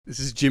This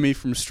is Jimmy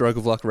from Stroke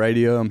of Luck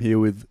Radio. I'm here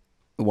with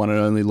the one and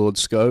only Lord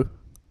Sco.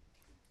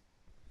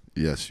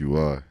 Yes, you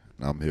are.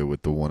 I'm here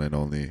with the one and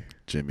only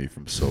Jimmy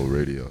from Soul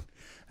Radio.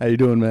 How you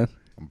doing, man?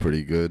 I'm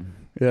pretty good.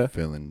 Yeah.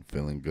 Feeling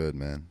good,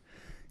 man.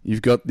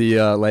 You've got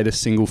the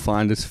latest single,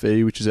 Finder's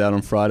Fee, which is out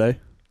on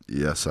Friday.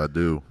 Yes, I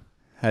do.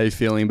 How are you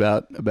feeling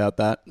about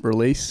that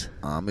release?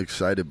 I'm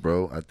excited,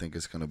 bro. I think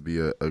it's going to be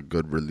a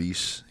good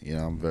release. You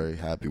know, I'm very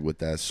happy with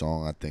that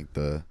song. I think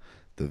the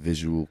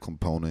visual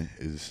component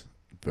is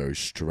very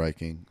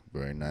striking,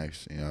 very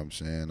nice. You know what I'm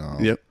saying?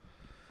 Yep.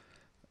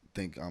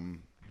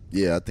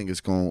 I think it's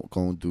going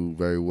to do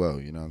very well.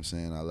 You know what I'm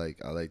saying? I like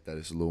that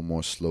it's a little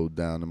more slowed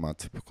down than my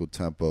typical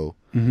tempo.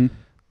 Mm-hmm.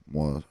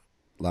 A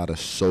lot of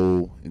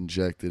soul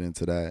injected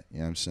into that. You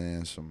know what I'm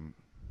saying? Some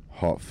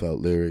heartfelt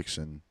lyrics,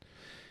 and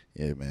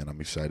yeah, man, I'm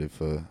excited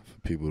for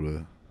people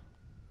to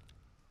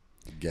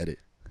get it.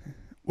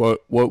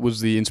 What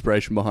was the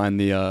inspiration behind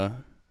the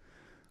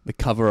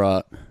cover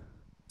art?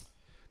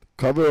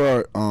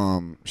 Cover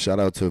art, shout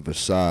out to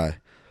Versailles.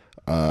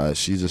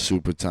 She's a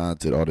super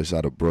talented artist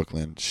out of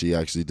Brooklyn. She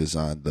actually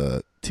designed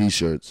the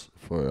T-shirts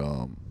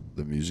for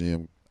the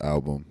museum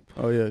album.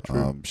 Oh yeah,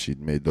 true. She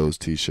made those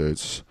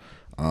T-shirts,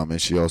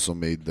 and she also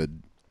made the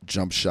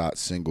Jump Shot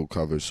single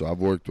cover. So I've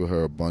worked with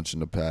her a bunch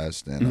in the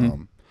past,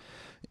 and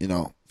you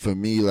know, for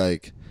me,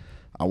 like,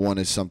 I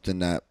wanted something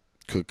that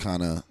could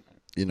kind of,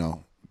 you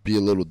know, be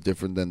a little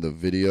different than the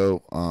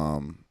video.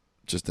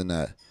 Just in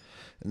the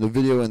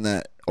video, and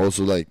that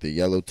also like the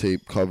yellow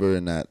tape cover,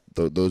 and that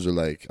those are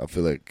like, I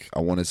feel like I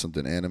wanted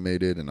something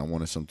animated and I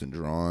wanted something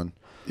drawn.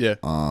 Yeah.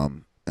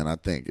 And I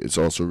think it's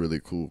also really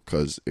cool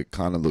because it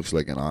kind of looks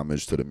like an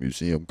homage to the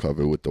museum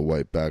cover with the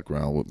white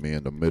background with me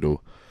in the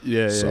middle.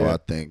 Yeah. So yeah. I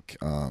think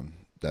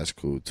that's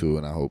cool too,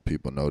 and I hope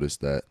people notice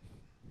that.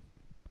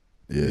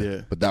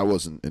 Yeah. But that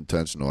wasn't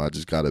intentional. I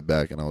just got it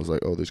back, and I was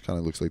like, oh, this kind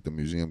of looks like the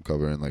museum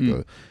cover in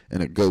like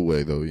in a good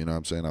way, though. You know what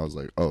I'm saying? I was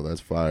like, oh,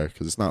 that's fire,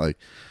 because it's not like,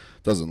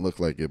 doesn't look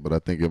like it, but I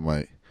think it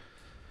might.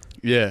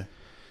 Yeah.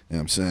 You know what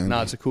I'm saying?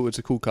 No, it's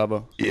a cool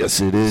cover.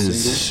 Yes, it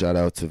is. Single. Shout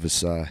out to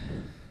Versailles.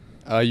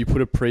 You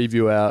put a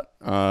preview out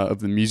of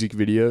the music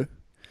video.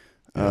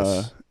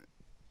 Yes.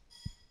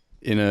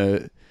 In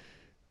a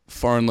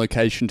foreign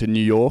location to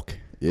New York.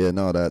 Yeah,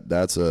 no,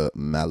 that's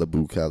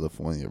Malibu,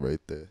 California,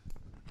 right there.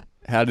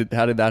 How did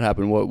that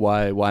happen?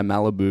 Why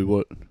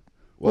Malibu?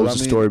 What was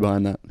the story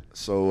behind that?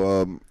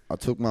 So I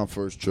took my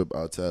first trip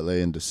out to LA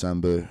in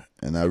December,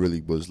 and that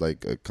really was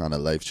like a kind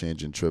of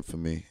life-changing trip for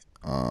me.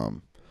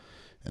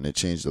 And it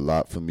changed a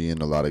lot for me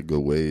in a lot of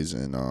good ways.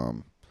 And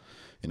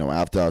you know,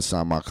 after I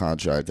signed my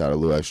contract, I had a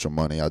little extra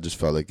money. I just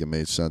felt like it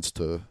made sense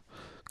to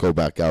go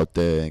back out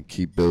there and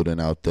keep building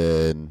out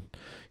there. And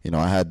you know,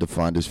 I had to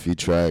find this feed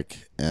track,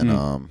 and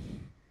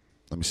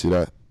let me see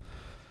that.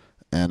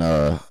 And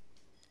I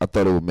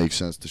thought it would make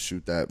sense to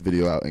shoot that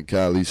video out in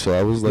Cali, so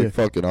I was like,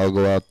 fuck it, I'll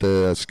go out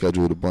there. I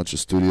scheduled a bunch of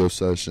studio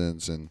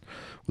sessions and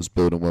was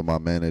building with my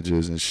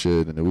managers and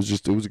shit, and it was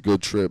a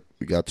good trip.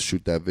 We got to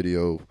shoot that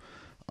video,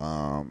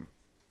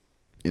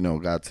 you know,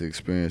 got to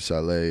experience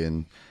LA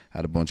and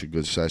had a bunch of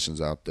good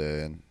sessions out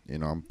there, and you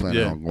know, I'm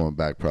planning on going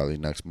back probably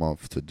next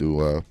month to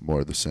do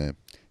more of the same.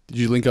 Did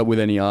you link up with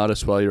any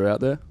artists while you were out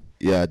there?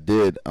 Yeah, I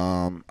did.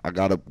 I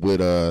got up with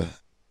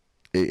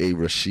A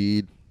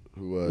Rashid,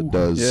 who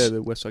does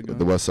the West Side Gun.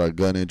 The West Side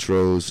Gun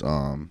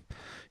intros.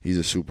 He's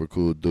a super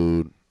cool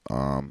dude.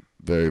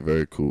 Very,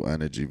 very cool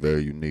energy,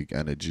 very unique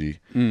energy.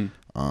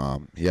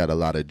 He had a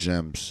lot of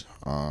gems,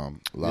 a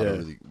lot of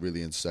really, really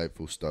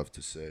insightful stuff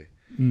to say.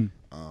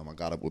 I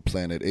got up with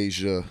Planet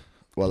Asia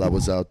while I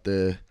was out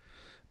there.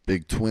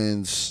 Big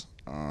Twins,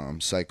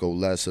 Psycho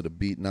Les of the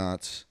Beat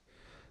Knots.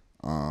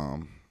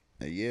 And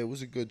yeah, it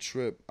was a good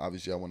trip.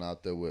 Obviously, I went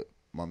out there with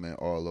my man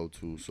Arlo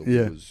too, so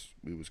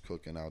we was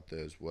cooking out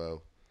there as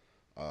well.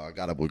 I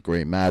got up with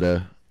Great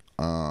Matter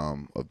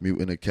of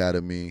Mutant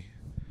Academy,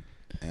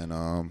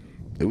 and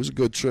it was a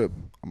good trip.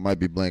 I might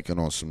be blanking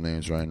on some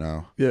names right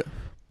now. Yeah.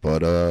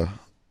 But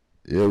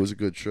yeah, it was a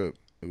good trip.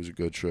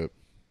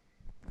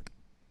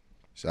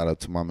 Shout out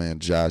to my man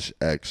Josh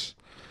X.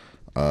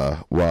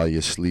 While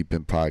You're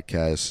Sleeping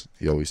podcast.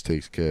 He always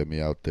takes care of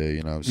me out there,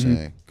 you know what I'm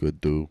saying? Good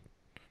dude.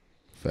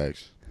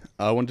 Facts.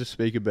 I want to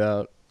speak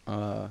about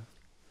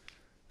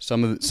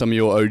some of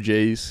your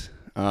OGs.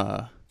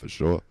 For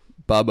sure.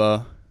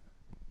 Bubba,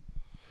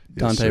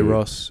 Dante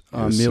Ross,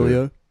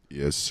 Emilio. Sir.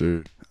 Yes,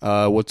 sir.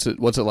 What's it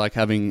like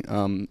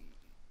having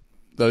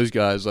those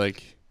guys,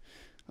 like,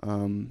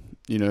 you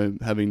know,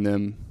 having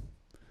them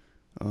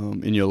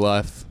in your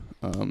life?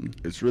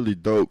 It's really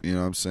dope, you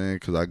know what I'm saying?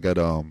 Because I got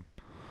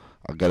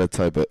a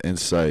type of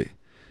insight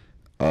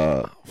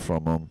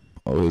from them.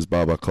 Oh, here's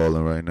Baba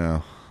calling right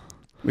now.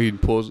 We can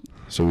pause it.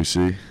 So we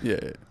see?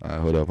 Yeah. All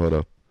right, hold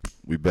up.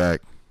 We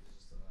back.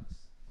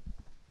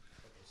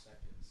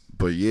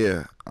 But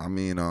yeah, I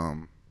mean,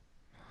 on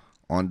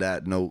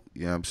that note,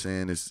 you know what I'm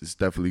saying? It's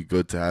definitely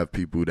good to have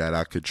people that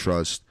I could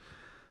trust,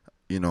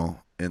 you know,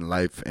 in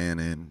life and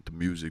in the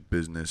music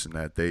business, and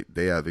that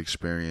they have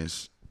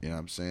experience, you know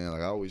what I'm saying?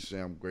 Like I always say,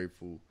 I'm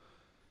grateful,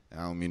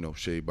 I don't mean no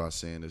shade by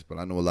saying this, but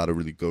I know a lot of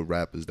really good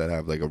rappers that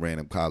have like a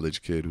random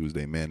college kid who's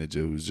their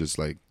manager, who's just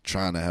like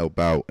trying to help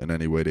out in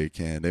any way they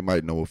can. They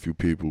might know a few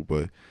people,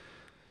 but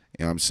you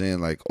know what I'm saying?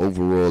 Like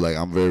overall, like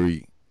I'm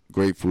very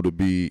grateful to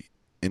be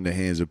in the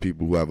hands of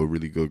people who have a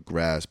really good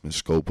grasp and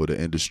scope of the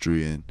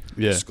industry and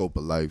scope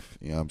of life.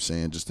 You know what I'm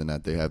saying? Just in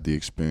that they have the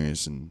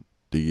experience and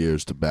the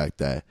years to back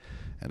that.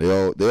 And they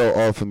all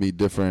offer me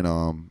different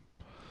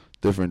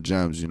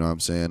gems, you know what I'm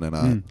saying?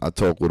 And I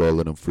talk with all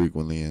of them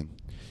frequently, and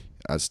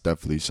that's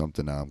definitely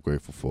something that I'm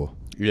grateful for.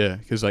 Yeah,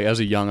 because like as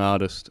a young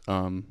artist,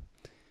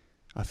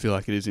 I feel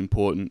like it is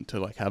important to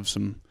like have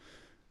some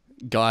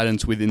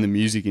guidance within the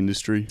music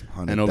industry,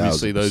 and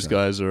obviously those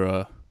guys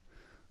are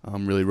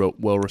really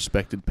well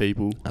respected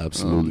people.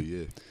 Absolutely,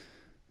 yeah.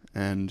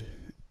 And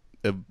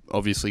they've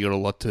obviously got a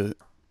lot to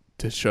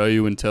show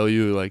you and tell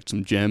you, like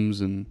some gems,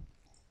 and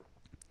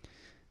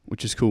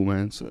which is cool,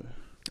 man. So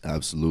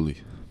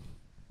absolutely.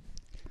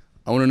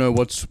 I want to know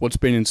what's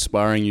been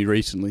inspiring you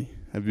recently.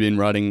 Have you been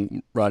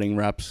writing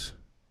raps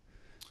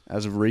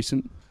as of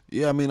recent?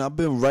 Yeah, I mean, I've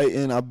been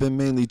writing. I've been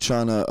mainly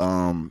trying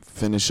to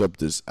finish up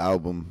this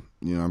album.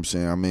 You know what I'm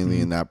saying? I'm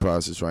mainly in that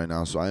process right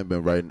now, so I ain't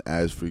been writing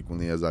as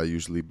frequently as I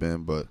usually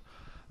been, but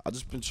I've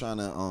just been trying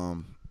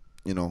to,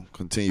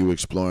 continue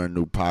exploring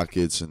new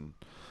pockets and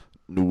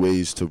new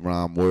ways to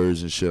rhyme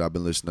words and shit. I've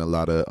been listening to a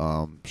lot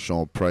of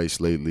Sean Price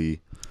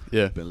lately.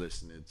 Yeah. Been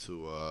listening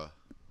to a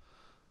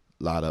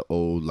lot of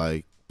old,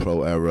 like,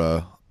 Pro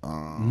Era,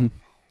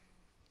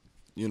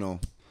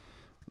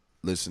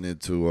 listening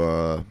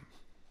to,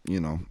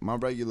 my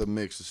regular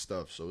mix of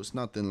stuff. So it's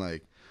nothing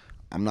like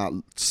I'm not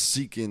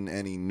seeking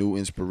any new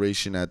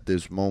inspiration at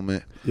this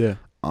moment. Yeah.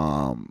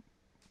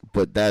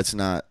 But that's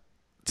not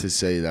to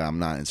say that I'm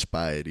not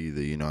inspired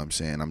either, you know what I'm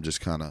saying? I'm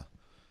just kind of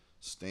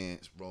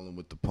rolling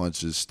with the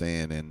punches,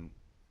 staying and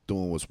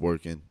doing what's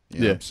working, you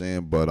know what I'm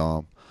saying? But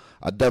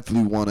I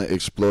definitely want to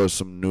explore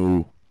some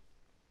new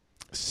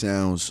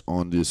sounds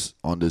on this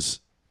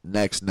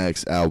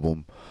next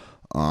album.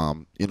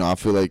 I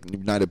feel like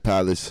United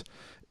Palace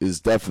is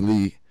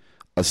definitely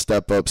a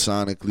step up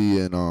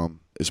sonically, and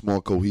it's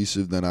more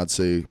cohesive than I'd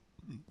say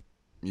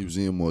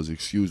Museum was,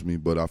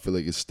 but I feel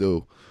like it's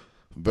still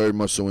very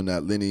much so in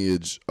that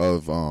lineage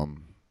of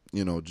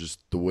just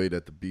the way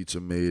that the beats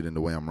are made and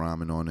the way I'm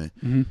rhyming on it.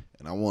 And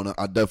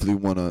I definitely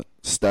wanna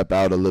step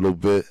out a little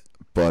bit,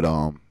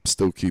 but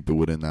still keep it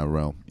within that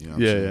realm. You know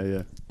what I'm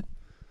saying?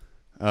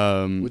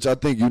 Which I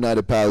think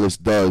United Palace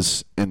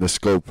does in the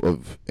scope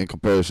of, in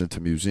comparison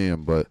to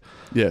Museum, but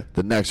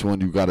the next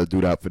one you got to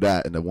do that for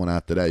that, and the one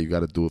after that you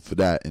got to do it for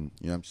that, and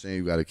you know what I'm saying,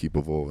 you got to keep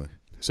evolving.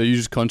 So you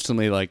just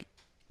constantly like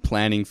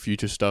planning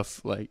future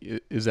stuff. Like,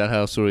 is that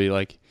how sort of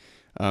like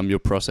your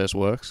process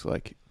works?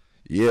 Like,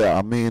 yeah,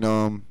 I mean,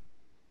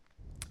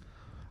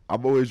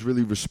 I've always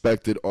really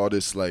respected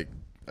artists like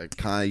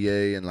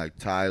Kanye and like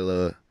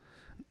Tyler.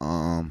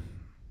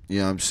 You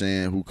know what I'm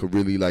saying, who could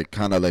really like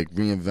kind of like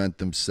reinvent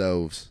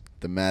themselves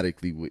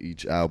thematically with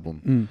each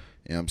album. You know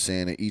what I'm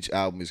saying? And each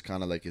album is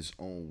kind of like its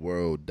own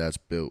world that's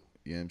built.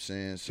 You know what I'm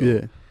saying?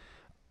 So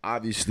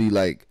obviously,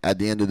 like at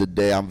the end of the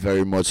day, I'm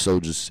very much so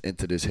just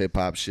into this hip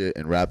hop shit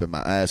and rapping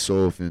my ass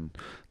off and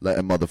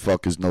letting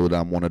motherfuckers know that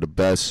I'm one of the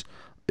best,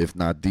 if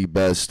not the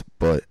best.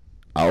 But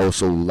I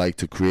also like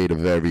to create a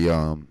very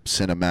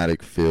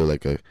cinematic feel,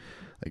 like a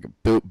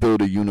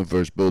build a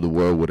universe, build a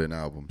world with an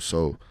album.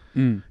 So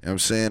you know what I'm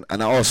saying?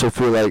 And I also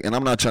feel like, and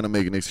I'm not trying to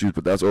make an excuse,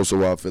 but that's also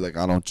why I feel like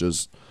I don't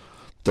just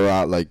throw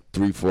out like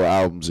 3-4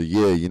 albums a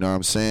year, you know what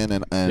I'm saying?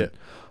 And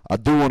I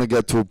do want to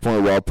get to a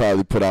point where I'll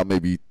probably put out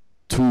maybe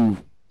 2-3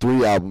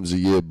 albums a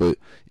year, but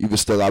even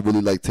still, I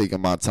really like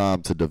taking my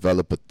time to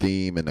develop a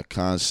theme and a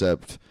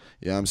concept,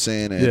 you know what I'm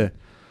saying? And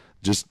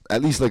just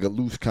at least like a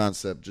loose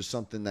concept, just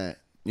something that,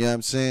 you know what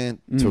I'm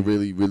saying, to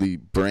really, really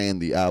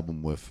brand the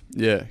album with.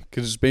 Yeah,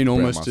 because it's been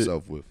almost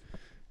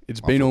It's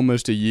been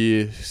almost a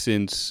year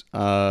since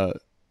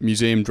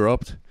Museum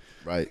dropped.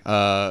 Right.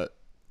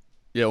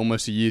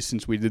 Almost a year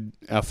since we did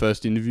our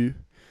first interview.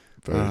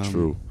 Very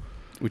true.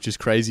 Which is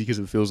crazy because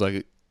it feels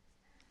like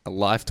a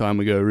lifetime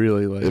ago,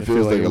 really. Like, it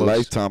feels like a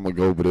lifetime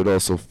ago, but it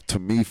also, to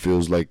me,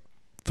 feels like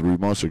 3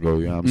 months ago,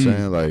 you know what I'm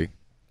saying? Like,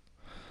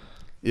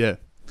 yeah.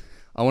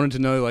 I wanted to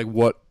know, like,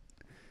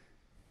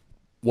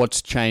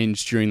 what's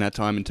changed during that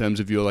time in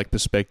terms of your, like,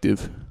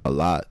 perspective? A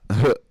lot.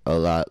 A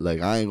lot. Like,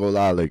 I ain't gonna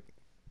lie, like,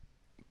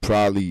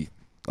 probably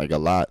like a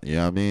lot, you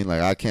know what I mean?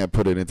 Like, I can't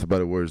put it into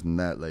better words than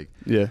that. Like,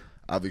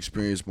 I've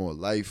experienced more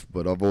life,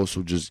 but I've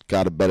also just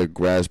got a better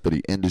grasp of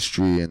the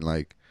industry and,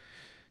 like,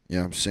 you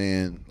know what I'm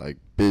saying, like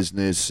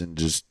business and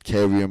just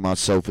carrying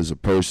myself as a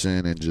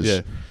person and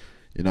just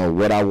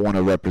what I want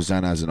to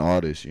represent as an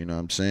artist, you know what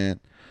I'm saying?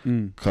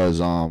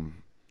 Because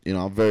I'm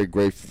very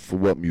grateful for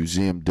what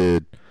Museum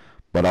did,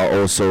 but I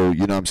also,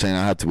 you know what I'm saying,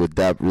 I had to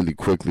adapt really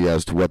quickly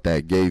as to what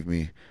that gave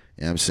me.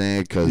 You know what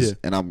I'm saying?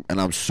 And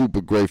I'm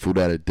super grateful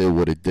that it did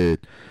what it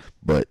did.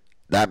 But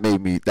that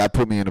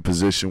put me in a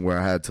position where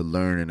I had to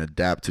learn and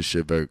adapt to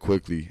shit very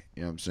quickly.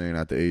 You know what I'm saying?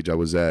 At the age I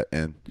was at.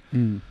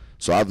 And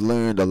so I've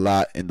learned a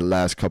lot in the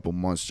last couple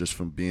months just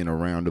from being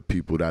around the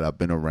people that I've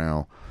been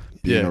around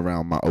being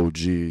around my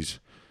OGs,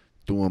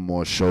 doing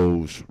more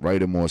shows,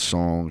 writing more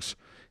songs,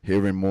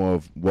 hearing more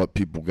of what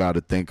people got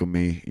to think of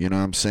me. You know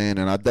what I'm saying?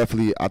 And I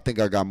think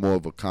I got more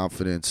of a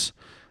confidence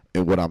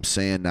in what I'm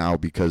saying now,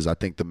 because I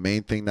think the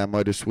main thing that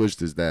might have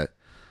switched is that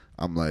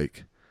I'm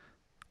like,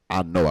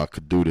 I know I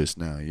could do this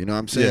now. You know what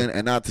I'm saying? Yeah.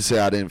 And not to say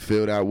I didn't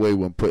feel that way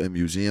when putting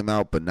Museum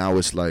out, but now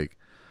it's like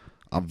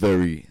I'm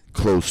very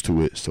close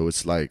to it. So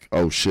it's like,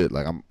 oh shit,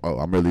 like I'm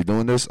really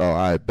doing this? Oh,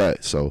 I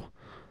bet. So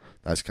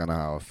that's kind of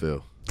how I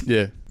feel.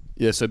 Yeah.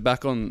 Yeah, so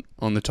back on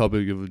the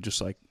topic of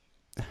just like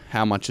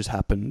how much has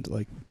happened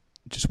like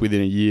just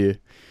within a year.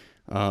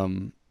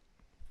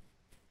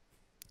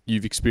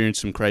 You've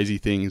experienced some crazy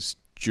things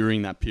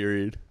during that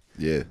period.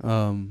 Yeah.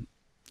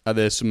 Are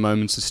there some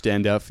moments that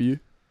stand out for you?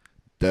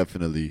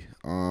 Definitely.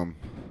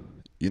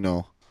 You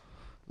know,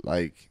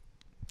 like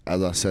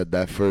as I said,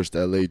 that first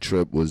LA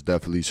trip was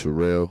definitely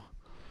surreal.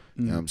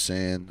 You know what I'm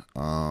saying?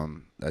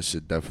 That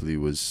shit definitely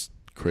was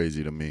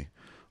crazy to me.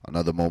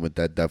 Another moment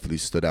that definitely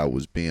stood out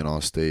was being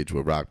on stage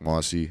with Rock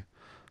Marcy.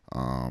 You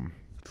know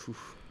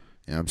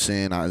what I'm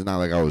saying? It's not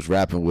like I was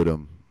rapping with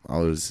him.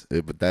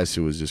 But that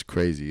shit was just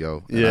crazy,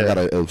 yo. And I got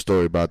a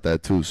story about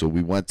that too. So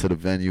we went to the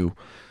venue.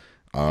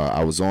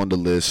 I was on the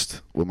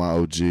list with my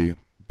OG,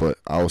 but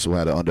I also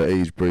had an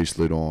underage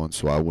bracelet on,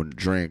 so I wouldn't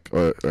drink.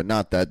 Or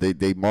not that.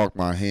 They marked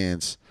my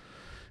hands,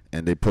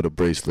 and they put a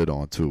bracelet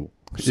on too.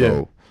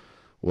 So,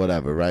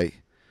 whatever, right?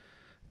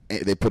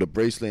 And they put a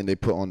bracelet, and they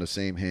put on the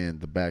same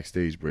hand the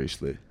backstage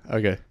bracelet.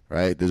 Okay.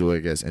 Right? This is where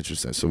it gets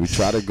interesting. So we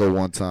try to go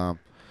one time,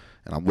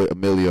 and I'm with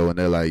Emilio, and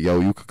they're like, yo,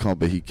 you could come,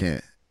 but he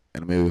can't.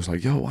 And Emilio was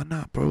like, yo, why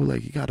not, bro?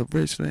 Like, he got a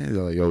bracelet. And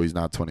they're like, yo, he's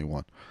not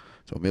 21.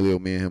 So Emilio,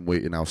 me and him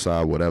waiting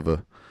outside,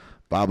 whatever.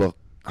 Baba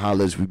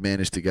hollers, we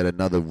managed to get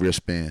another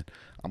wristband.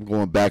 I'm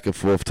going back and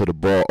forth to the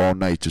bar all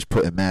night, just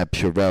putting mad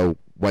Purell,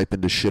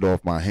 wiping the shit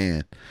off my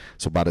hand.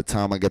 So by the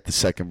time I get the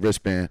second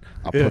wristband,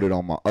 I put it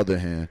on my other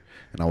hand.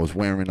 And I was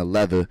wearing a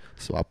leather,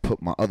 so I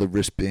put my other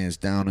wristbands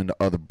down in the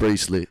other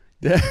bracelet.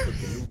 Put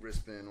the new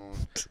wristband on,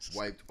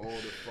 wiped all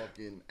the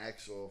fucking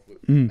X off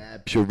with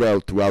mad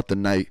Purell throughout the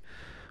night.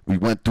 We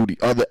went through the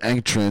other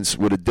entrance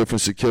with a different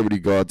security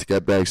guard to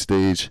get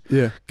backstage.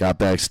 Yeah. Got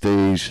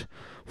backstage.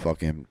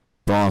 Fucking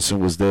Bronson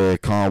was there.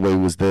 Conway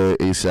was there.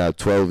 ASAP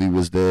 12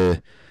 was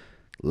there.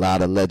 A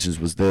lot of legends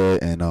was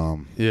there. And,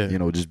 you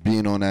know, just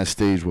being on that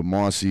stage with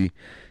Marcy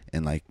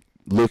and, like,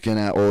 looking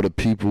at all the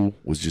people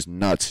was just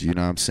nuts. You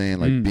know what I'm saying?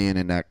 Like, being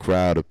in that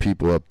crowd of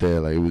people up there.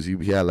 Like,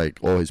 he had, like,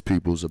 all his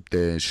peoples up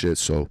there and shit.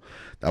 So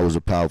that was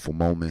a powerful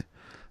moment.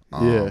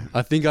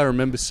 I think I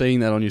remember seeing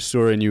that on your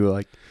story, and you were,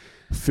 like,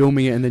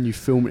 filming it, and then you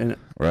filmed it,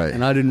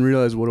 and I didn't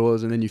realize what it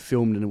was, and then you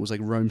filmed, and it was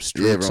like Rome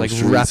Streets, like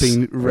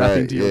rapping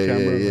to your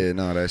camera. Yeah,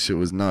 no, that shit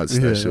was nuts.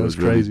 That shit was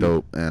really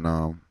dope.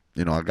 And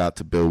you know, I got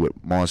to build with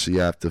Marcy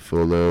after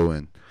Full,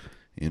 and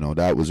you know,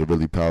 that was a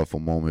really powerful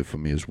moment for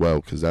me as well,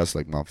 because that's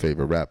like my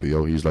favorite rapper.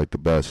 Yo, he's like the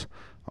best.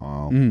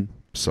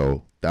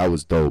 So that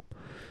was dope.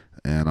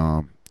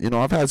 And you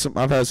know, I've had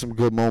some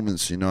good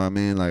moments. You know what I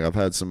mean? Like I've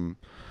had some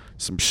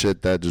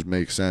shit that just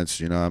makes sense.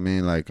 You know what I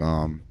mean? Like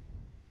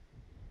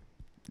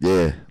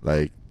yeah,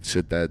 like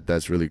shit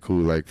that's really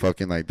cool. Like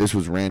fucking like this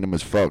was random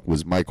as fuck.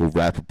 Was Michael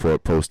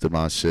Rappaport posted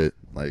my shit?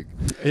 Like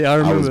I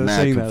remember I was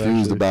mad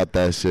confused that, about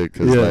that shit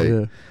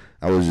because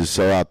I was just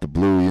so out the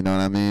blue. You know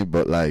what I mean?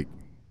 But like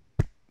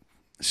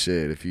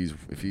shit, if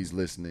he's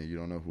listening, you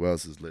don't know who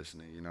else is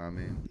listening. You know what I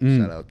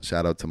mean?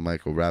 Shout out to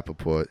Michael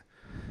Rappaport.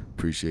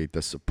 Appreciate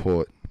the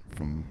support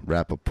from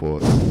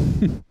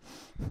Rappaport.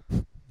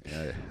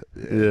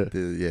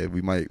 yeah.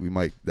 We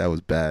might. That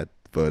was bad,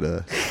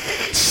 but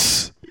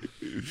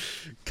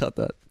cut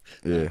that.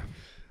 Yeah.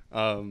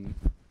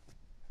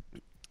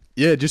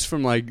 Yeah, just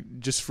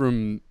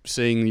from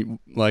seeing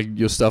like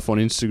your stuff on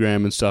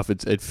Instagram and stuff,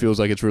 it feels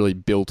like it's really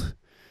built.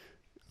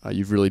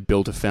 You've really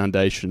built a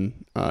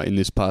foundation in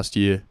this past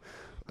year.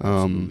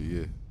 Absolutely,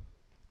 yeah.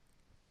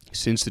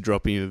 Since the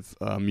dropping of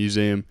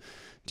Museum,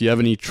 do you have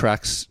any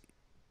tracks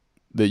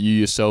that you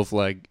yourself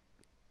like?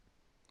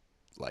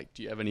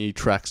 Do you have any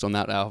tracks on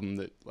that album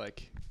that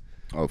like?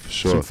 Oh, for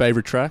sure. Some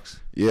favorite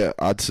tracks? Yeah,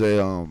 I'd say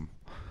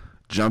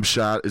Jump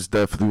Shot is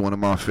definitely one of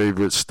my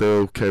favorites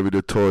still. Carry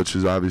the Torch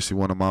is obviously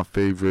one of my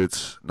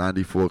favorites.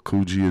 94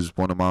 Coogee is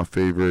one of my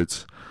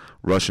favorites.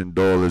 Russian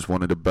Doll is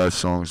one of the best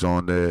songs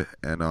on there.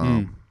 And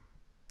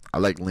I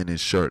like Linen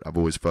Shirt. I've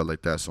always felt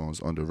like that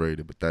song's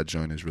underrated, but that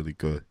joint is really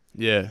good.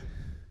 Yeah.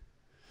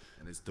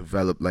 And it's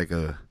developed like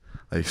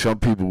some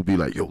people will be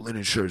like, yo,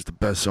 Linen Shirt is the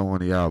best song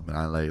on the album. And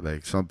I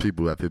like some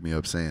people have hit me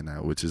up saying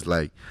that, which is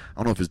like, I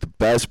don't know if it's the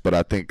best, but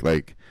I think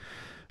like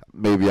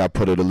maybe I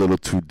put it a little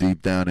too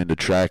deep down in the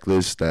track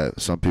list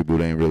that some people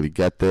didn't really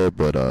get there,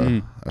 but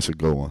that's a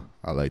good one.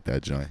 I like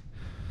that joint.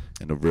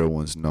 And the real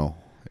ones, no. You know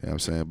what I'm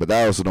saying? But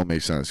that also don't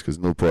make sense because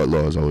Newport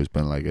Law has always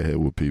been like a hit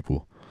with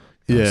people.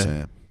 You know what I'm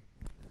saying?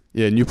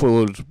 Yeah, Newport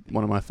Law is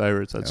one of my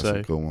favorites, I'd say.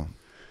 That's a good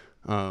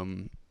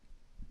one.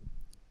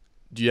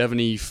 Do you have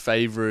any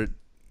favorite,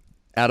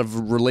 out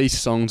of release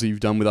songs that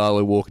you've done with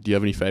Arlo Walker, do you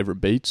have any favorite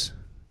beats?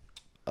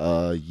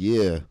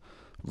 Yeah.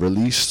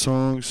 Release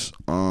songs,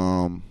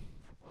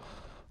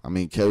 I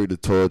mean, Carry the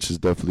Torch is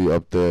definitely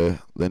up there.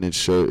 Linen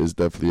Shirt is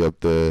definitely up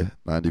there.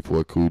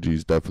 94 Coogee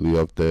is definitely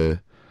up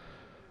there.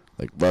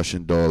 Like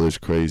Russian Doll is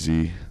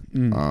crazy.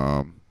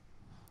 The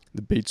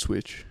Beat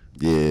Switch.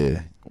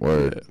 Yeah,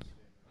 word.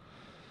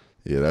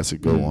 Yeah, that's a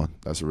good one.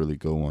 That's a really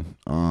good one.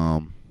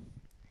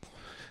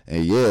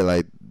 And yeah,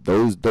 like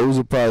those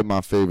are probably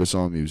my favorites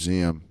on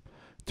Museum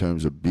in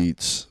terms of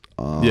beats.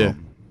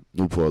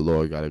 Newport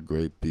Lloyd got a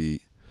great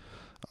beat.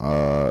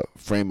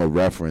 Frame of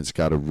Reference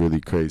got a really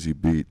crazy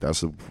beat.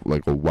 That's a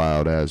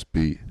wild ass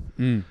beat.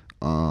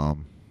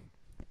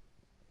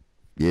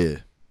 Yeah.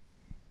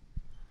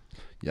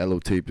 Yellow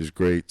Tape is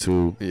great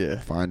too. Yeah.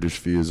 Finder's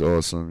Fee is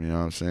awesome, you know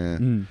what I'm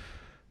saying?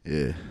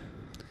 Yeah.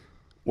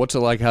 What's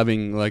it like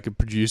having like a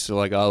producer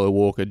like Arlo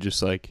Walker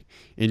just like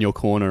in your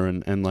corner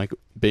and like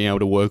being able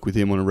to work with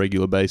him on a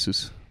regular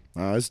basis?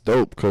 It's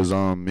dope because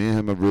me and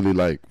him have really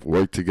like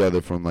worked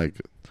together from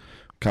like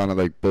kind of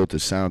like built a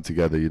sound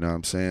together, you know what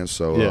I'm saying?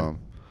 So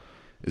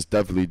it's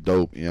definitely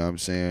dope, you know what I'm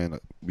saying?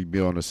 We be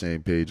on the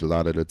same page a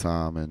lot of the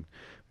time, and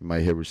we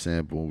might hear a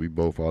sample and we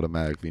both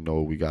automatically know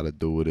what we got to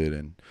do with it.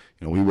 And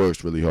you know, he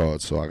works really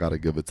hard, so I got to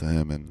give it to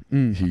him,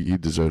 and he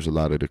deserves a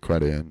lot of the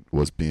credit and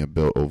what's being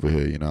built over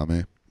here, you know what I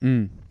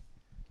mean?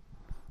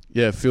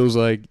 Yeah, it feels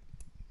like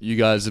you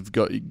guys have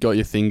got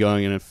your thing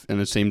going,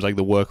 and it seems like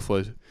the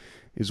workflow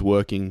is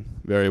working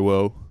very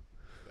well.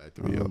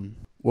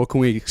 What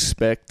can we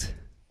expect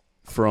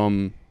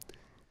from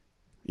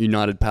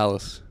United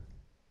Palace?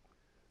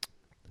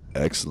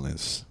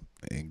 Excellence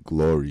and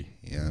glory,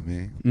 you know what I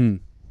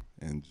mean?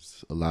 And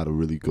just a lot of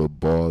really good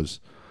bars,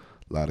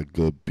 a lot of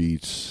good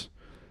beats,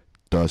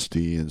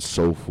 dusty and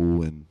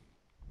soulful and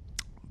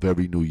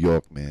very New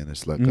York, man.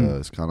 It's like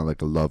it's kind of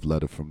like a love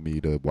letter from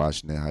me to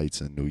Washington Heights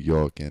and New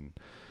York, and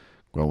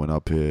growing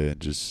up here,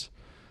 and just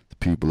the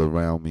people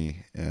around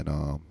me, and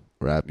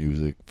rap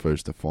music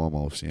first and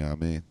foremost, you know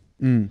what I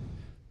mean?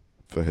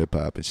 For hip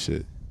hop and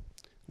shit.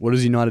 What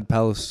does United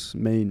Palace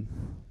mean?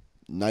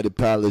 United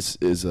Palace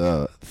is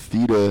a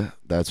theater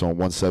that's on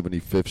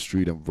 175th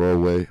Street in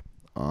Broadway.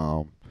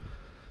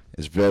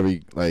 It's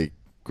very like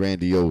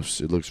grandiose.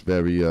 It looks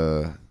very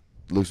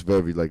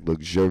like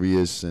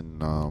luxurious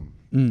and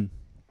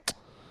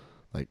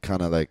like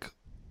kind of like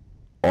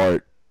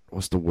art.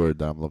 What's the word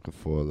that I'm looking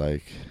for?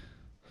 Like,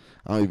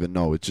 I don't even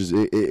know. It just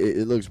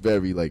it looks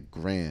very like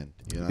grand.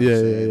 You know what I'm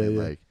saying? And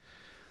like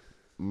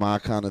my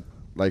kind of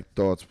like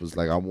thoughts was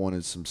like I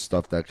wanted some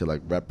stuff that could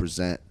like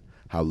represent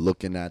how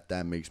looking at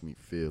that makes me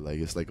feel. Like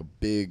it's like a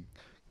big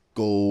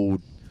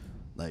gold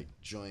like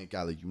joint,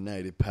 got like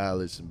United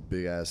Palace and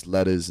big ass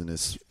letters, and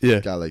it's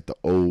got like the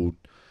old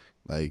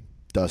like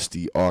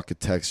dusty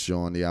architecture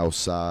on the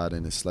outside,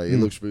 and it's like it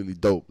looks really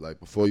dope. Like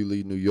before you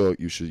leave New York,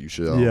 you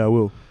should I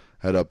will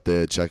head up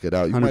there, check it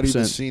out. You 100%. Might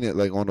even seen it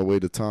like on the way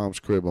to Tom's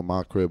crib or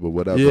my crib or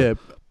whatever. Yeah,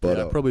 but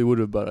I probably would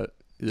have, but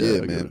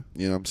man,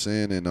 you know what I'm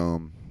saying?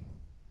 And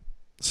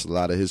it's a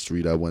lot of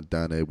history that went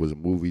down there. It was a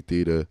movie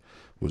theater,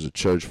 was a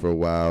church for a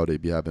while. They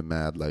be having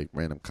mad like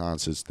random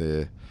concerts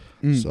there.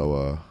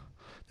 So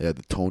they had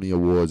the Tony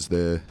Awards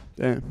there.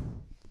 Damn.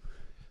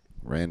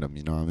 Random,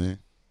 you know what I mean?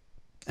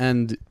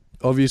 And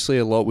obviously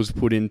a lot was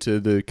put into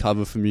the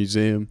cover for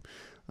Museum.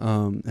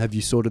 Have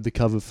you sorted the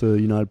cover for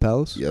United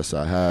Palace? Yes,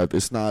 I have.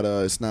 It's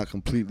not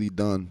completely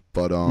done,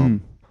 but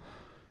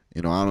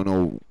you know, I don't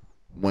know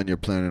when you're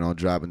planning on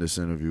dropping this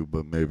interview,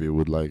 but maybe it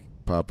would like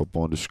pop up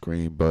on the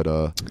screen. But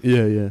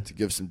to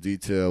give some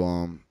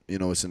detail, you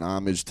know, it's an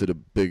homage to the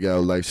Big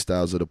L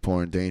Lifestyles of the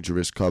Poor and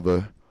Dangerous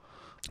cover.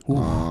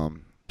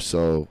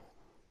 So,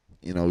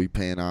 you know, we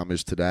paying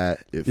homage to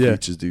that. It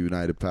features the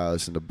United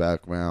Palace in the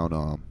background. You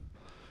know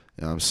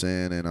what I'm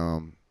saying?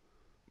 And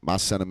my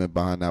sentiment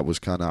behind that was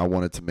kind of I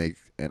wanted to make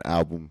an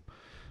album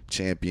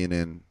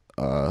championing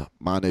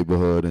my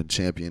neighborhood and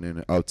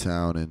championing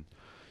Uptown, and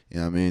you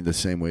know what I mean, the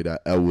same way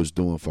that L was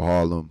doing for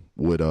Harlem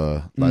with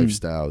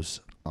Lifestyles.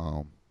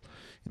 You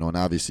know, and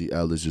obviously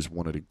L is just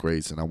one of the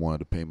greats, and I wanted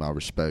to pay my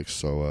respects.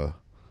 So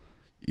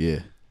yeah.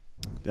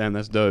 Damn,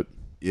 that's dope.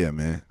 Yeah,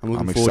 man.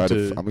 I'm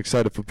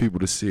excited for people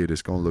to see it.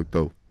 It's gonna look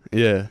dope.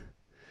 Yeah,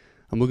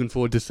 I'm looking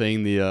forward to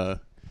seeing the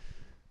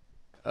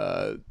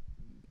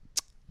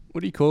what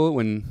do you call it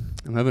when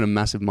I'm having a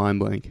massive mind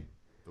blank?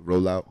 The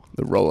rollout.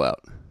 The rollout.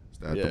 Is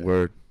that the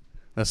word?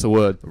 That's the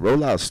word. The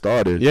rollout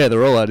started. Yeah, the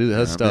rollout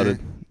has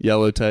started. Man.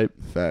 Yellow Tape.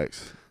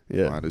 Facts.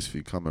 Yeah. Minus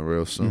Feet coming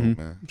real soon,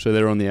 man. So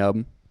they're on the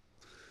album.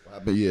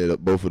 But yeah,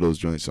 both of those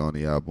joints are on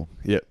the album.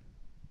 Yep.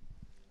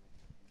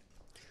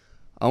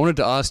 I wanted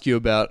to ask you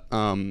about,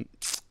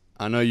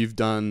 I know you've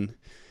done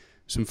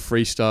some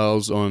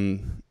freestyles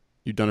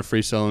you've done a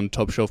freestyle on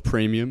Top Shelf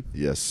Premium.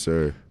 Yes,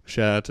 sir.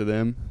 Shout out to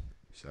them.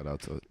 Shout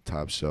out to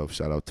Top Shelf.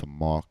 Shout out to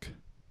Mark.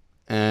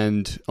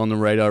 And on the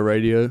Radar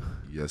Radio.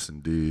 Yes,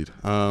 indeed.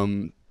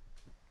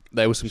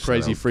 They were some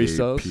crazy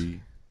freestyles. Gabe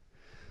P.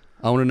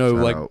 I want to know,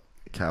 Shout out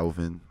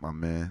Calvin, my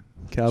man.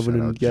 Calvin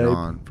Shout and out Gabe.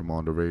 John from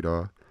On the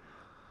Radar.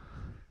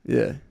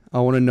 Yeah. I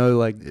want to know,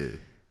 like,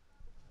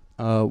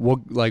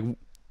 what, like,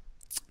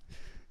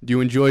 Do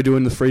you enjoy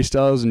doing the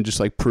freestyles and just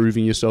like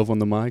proving yourself on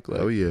the mic?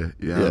 Like, oh yeah,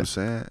 you know what I'm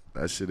saying?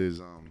 That shit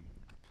is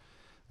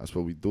that's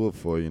what we do it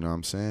for. You know what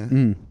I'm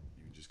saying?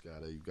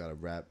 You gotta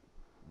rap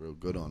real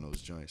good on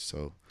those joints.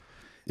 So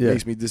it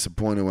makes me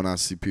disappointed when I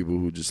see people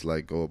who just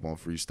like go up on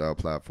freestyle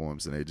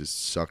platforms and they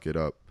just suck it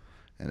up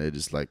and they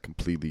just like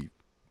completely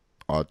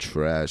are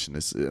trash.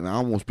 And I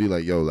almost be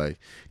like, yo, like,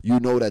 you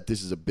know that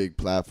this is a big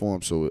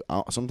platform. So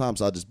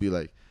sometimes I'll just be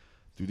like,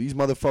 do these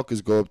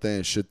motherfuckers go up there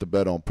and shit the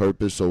bed on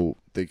purpose so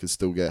they can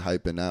still get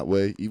hype in that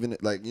way? Even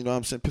like, you know what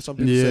I'm saying? Some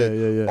people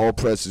say all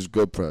press is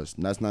good press.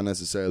 And that's not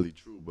necessarily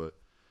true, but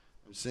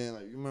I'm saying,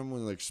 like, you remember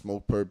when like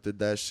Smoke Perp did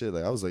that shit?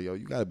 Like, I was like, yo,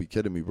 you gotta be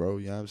kidding me, bro.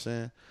 You know what I'm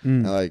saying?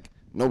 And like,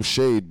 no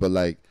shade, but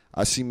like,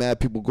 I see mad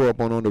people go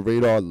up on the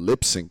radar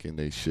lip syncing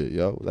they shit,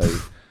 yo. Like,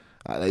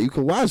 you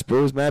can watch,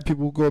 bro. It's mad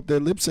people who go up there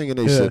lip syncing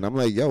they shit. And I'm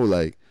like, yo,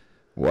 like,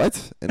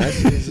 what? And that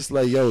shit is just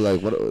like, yo,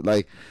 like, what?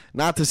 Like,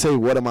 not to say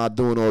what am I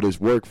doing all this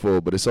work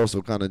for, but it's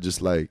also kind of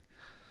just like,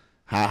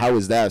 how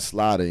is that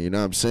sliding? You know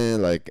what I'm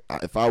saying? Like,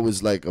 if I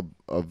was like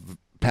a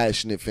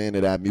passionate fan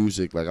of that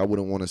music, like, I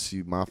wouldn't want to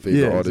see my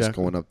favorite artist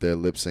going up there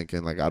lip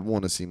syncing. Like, I'd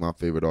want to see my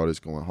favorite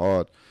artist going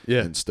hard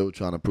and still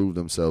trying to prove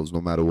themselves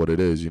no matter what it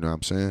is. You know what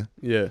I'm saying?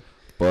 Yeah.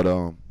 But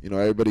you know,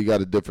 everybody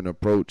got a different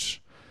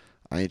approach.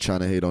 I ain't trying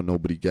to hate on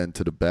nobody getting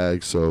to the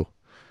bag. So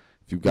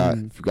if you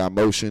got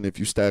motion, if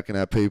you stacking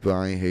that paper,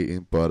 I ain't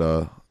hating. But you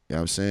know what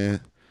I'm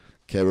saying?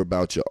 Care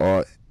about your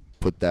art,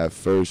 put that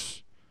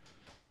first.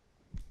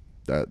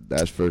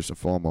 That's first and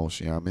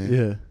foremost, you know what I mean?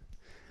 Yeah.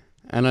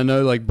 And I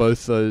know like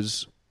both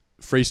those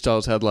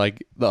freestyles had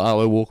like the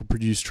Arlo Walker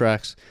produced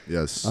tracks.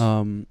 Yes.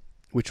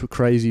 Which were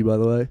crazy, by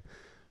the way.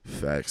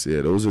 Facts,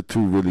 yeah. Those are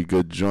two really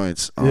good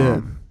joints.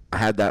 I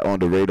had that on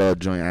the radar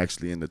joint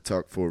actually in the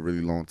tuck for a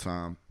really long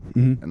time.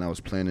 And I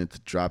was planning to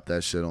drop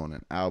that shit on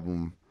an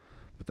album.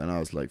 But then I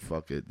was like,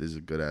 fuck it. This is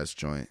a good-ass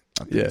joint.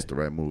 I think it's the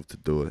right move to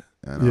do it.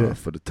 And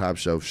for the Top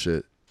Shelf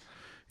shit,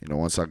 you know,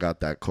 once I got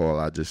that call,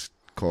 I just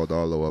called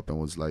Arlo up and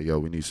was like, yo,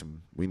 we need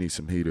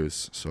some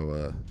heaters.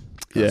 So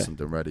got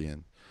something ready.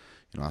 And,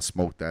 you know, I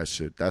smoked that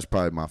shit. That's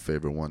probably my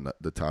favorite one,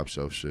 the Top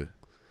Shelf shit.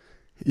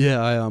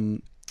 Yeah,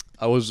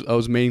 I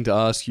was meaning to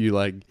ask you,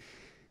 like,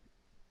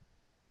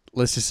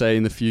 let's just say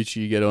in the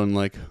future you get on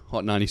like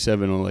Hot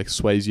 97 or like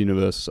Sway's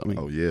Universe or something.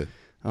 Oh yeah.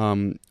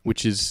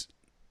 Which is,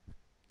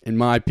 in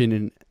my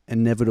opinion,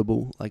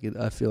 inevitable. Like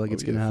I feel like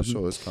it's gonna happen. For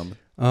sure, it's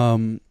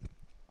coming.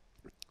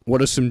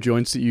 What are some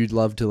joints that you'd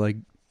love to like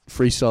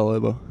freestyle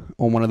over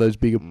on one of those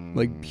bigger,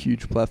 like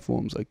huge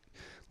platforms,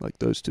 like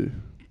those two?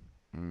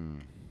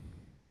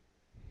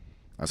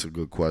 That's a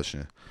good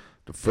question.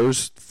 The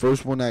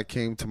first one that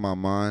came to my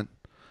mind.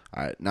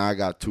 All right, now I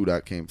got two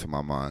that came to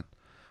my mind.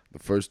 The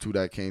first two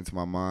that came to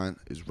my mind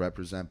is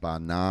Represent by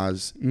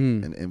Nas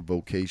and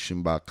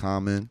Invocation by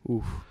Common.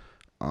 Oof.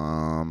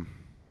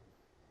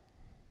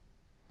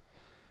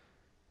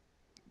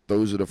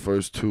 Those are the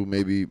first two.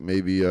 Maybe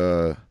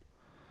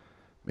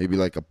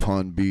like a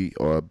pun beat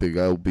or a Big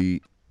L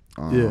beat.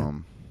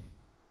 You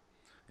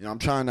know, I'm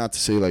trying not to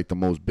say like the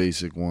most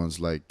basic ones,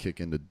 like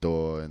Kick in the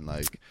Door and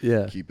like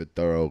Keep It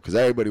Thorough, because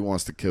everybody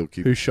wants to kill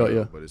Keep It Thorough. Who shot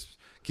you? But it's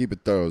Keep It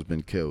Thorough has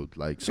been killed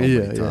like so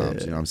many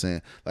times. You know what I'm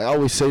saying? Like I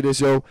always say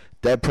this, yo,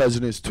 Dead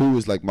Presidents 2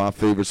 is like my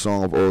favorite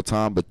song of all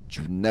time, but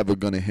you're never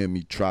gonna hear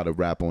me try to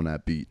rap on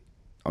that beat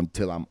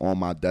until I'm on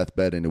my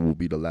deathbed, and it will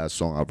be the last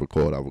song I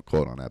record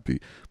on that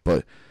beat.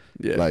 But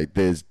like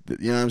there's,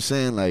 you know what I'm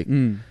saying? Like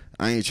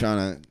I ain't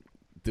trying to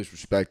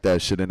disrespect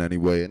that shit in any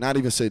way, and not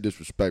even say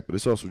disrespect, but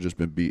it's also just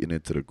been beaten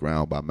into the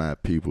ground by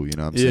mad people. You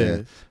know what I'm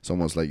saying? It's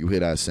almost like you hear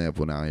that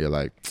sample now and you're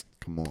like,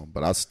 come on.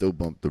 But I still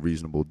bump the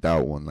Reasonable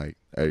Doubt one like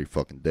every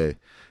fucking day,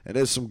 and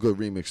there's some good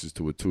remixes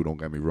to it too, don't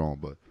get me wrong,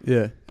 but you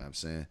know what I'm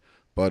saying?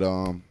 But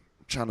I'm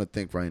trying to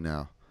think right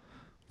now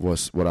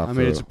what I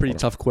mean, it's a pretty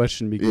tough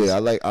question because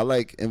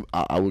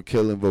I would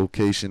kill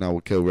Invocation, I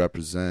would kill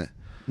Represent.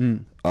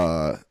 You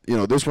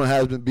know, this one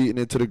has been beaten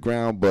into the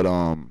ground, but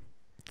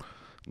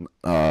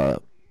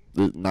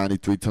the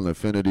 93 Till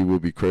Infinity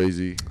would be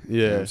crazy.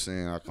 You know what I'm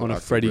saying? On a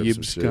Freddie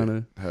Gibbs kind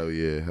of. Hell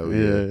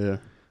yeah.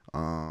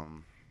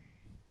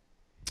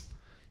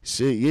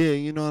 Shit, yeah,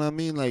 you know what I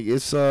mean? Like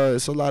it's a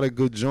lot of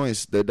good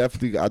joints. I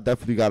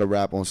definitely got to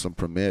rap on some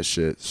Premier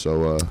shit.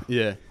 So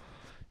you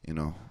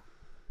know.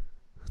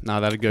 Nah,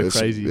 that'd go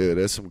crazy.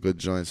 There's some good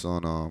joints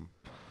on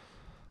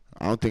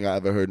I don't think I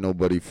ever heard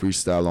nobody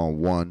freestyle on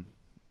One,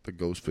 the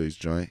Ghostface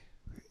joint.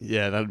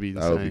 Yeah, that'd be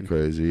insane. That would be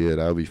crazy. Yeah,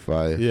 that would be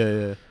fire.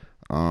 Yeah.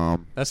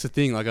 That's the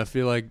thing. Like, I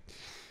feel like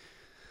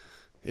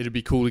it'd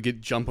be cool to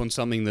jump on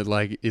something that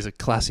like is a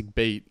classic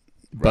beat,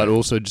 but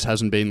also just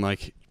hasn't been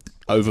like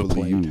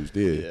overplayed. Used,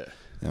 yeah. You know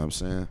what I'm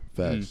saying?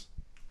 Facts.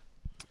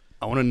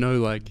 I want to know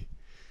like,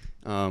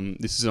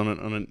 this is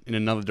in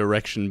another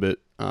direction, but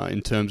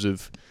in terms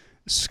of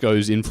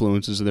Sko's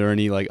influences, are there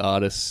any like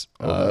artists?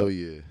 Hell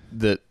yeah.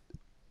 That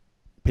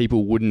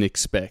people wouldn't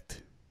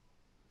expect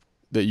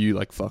that you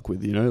like fuck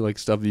with, you know, like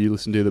stuff that you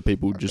listen to that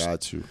people just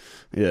got you.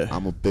 Yeah.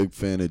 I'm a big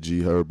fan of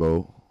G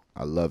Herbo.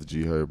 I love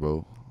G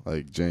Herbo.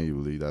 Like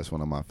genuinely, that's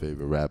one of my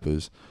favorite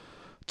rappers.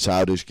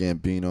 Childish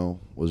Gambino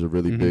was a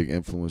really big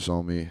influence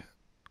on me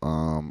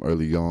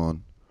early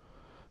on.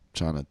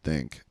 Trying to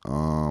think.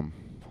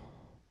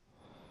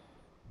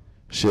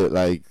 Shit,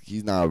 like,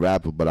 he's not a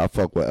rapper, but I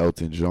fuck with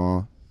Elton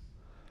John.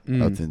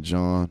 Elton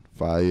John,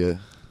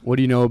 fire. What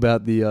do you know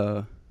about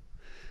the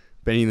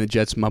Benny and the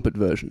Jets Muppet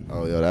version?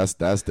 Oh, yo, that's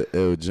the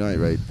ill joint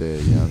right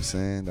there. You know what I'm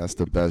saying? That's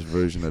the best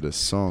version of the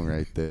song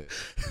right there.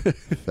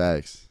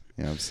 Facts.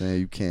 You know what I'm saying?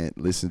 You can't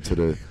listen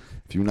to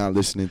if you're not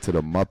listening to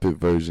the Muppet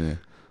version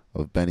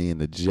of Benny and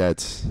the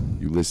Jets,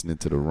 you listening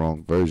to the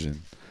wrong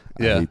version.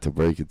 Yeah. I hate to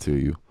break it to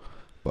you.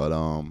 But,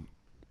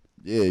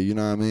 yeah, you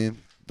know what I mean?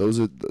 Those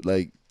are,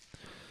 like,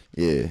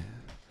 yeah.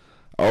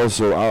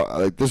 Also,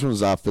 like, this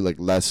one's, I feel like,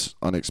 less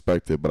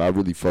unexpected, but I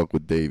really fuck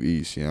with Dave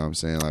East, you know what I'm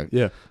saying? Like,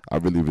 yeah. I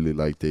really, really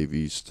like Dave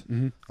East.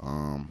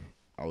 I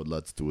would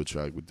love to do a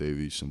track with Dave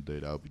East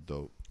someday. That would be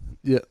dope.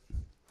 Yeah.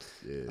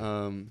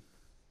 Yeah.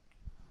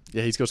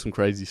 Yeah, he's got some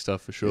crazy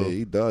stuff for sure. Yeah,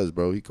 he does,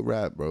 bro. He can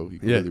rap, bro. He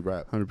can really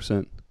rap.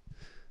 100%.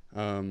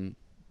 I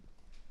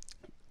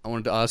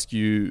wanted to ask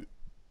you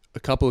a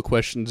couple of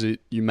questions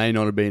that you may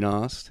not have been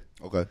asked.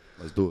 Okay,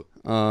 let's do it.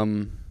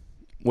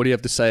 What do you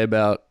have to say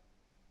about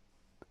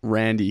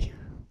Randy?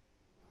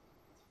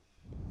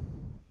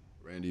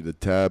 Randy the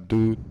Tab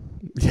dude?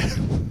 Yeah.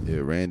 Yeah,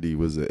 Randy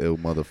was an ill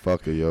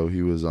motherfucker, yo.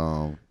 He was,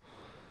 I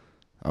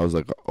was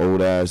like an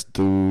old-ass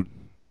dude,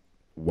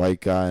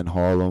 white guy in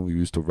Harlem. We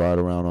used to ride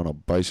around on a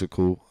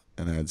bicycle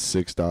and had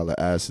 $6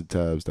 acid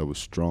tabs that was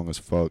strong as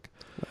fuck.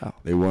 Wow.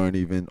 They weren't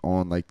even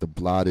on, like, the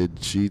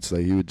blotted sheets.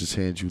 Like, he would just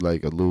hand you,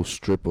 like, a little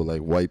strip of, like,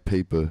 white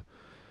paper.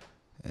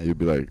 And you'd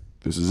be like,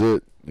 this is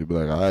it. You'd be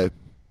like, all right,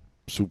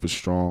 super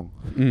strong.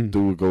 Dude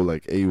would go,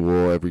 like,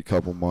 AWOL every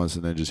couple months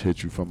and then just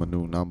hit you from a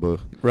new number.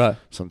 Right.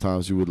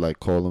 Sometimes you would, like,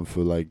 call him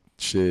for, like,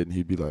 shit, and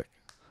he'd be like,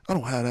 I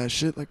don't have that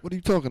shit. Like, what are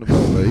you talking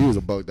about? Like, he was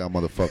a bugged out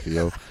motherfucker,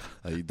 yo.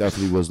 Like, he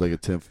definitely was, like, a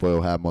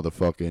tinfoil hat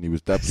motherfucker, and he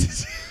was definitely...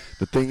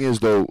 The thing is,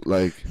 though,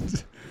 like,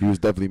 he was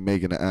definitely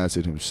making the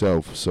acid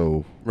himself,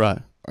 so... Right.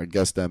 I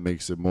guess that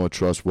makes it more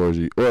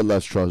trustworthy or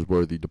less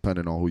trustworthy,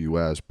 depending on who you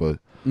ask. But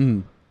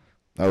that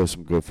was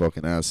some good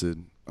fucking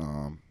acid.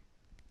 I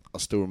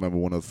still remember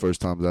one of the first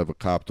times I ever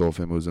copped off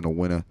him. It was in the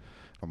winter.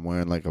 I'm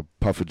wearing like a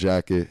puffer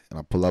jacket, and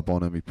I pull up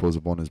on him. He pulls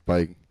up on his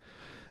bike,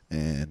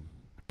 and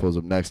pulls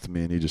up next to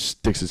me, and he just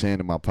sticks his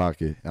hand in my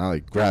pocket. And I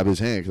like grab his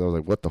hand because I was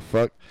like, "What the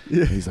fuck?"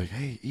 Yeah. And he's like,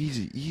 "Hey,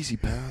 easy,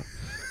 pal.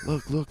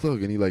 Look,"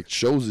 and he like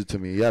shows it to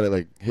me. He had it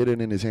like hit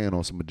it in his hand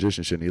on some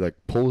magician shit. And he like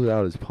pulls it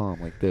out of his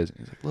palm like this. And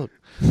he's like, "Look,"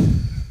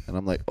 and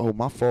I'm like, "Oh,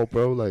 my fault,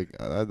 bro. Like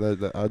I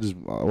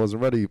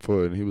wasn't ready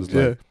for it." And he was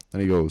like,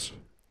 and he goes,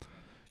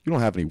 "You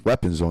don't have any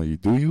weapons on you,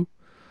 do you?"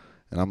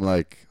 And I'm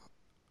like,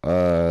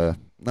 nah.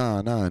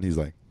 And he's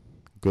like,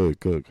 good,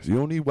 because you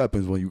don't need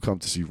weapons when you come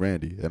to see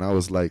Randy. And I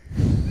was like,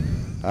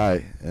 all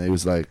right. And he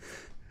was like,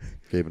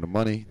 gave him the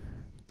money,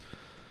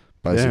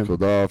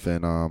 bicycled off,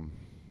 and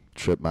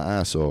tripped my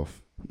ass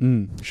off.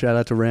 Shout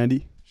out to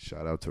Randy.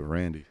 Shout out to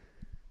Randy.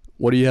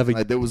 What do you have?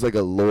 Like, there was like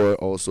a lore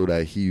also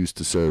that he used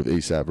to serve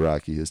A$AP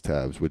Rocky his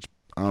tabs, which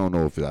I don't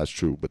know if that's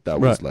true, but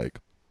that was like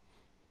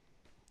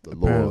the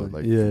lore,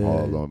 like from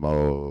Harlem.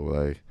 Oh,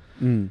 like,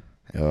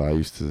 I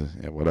used to,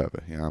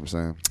 whatever. You know what I'm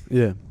saying?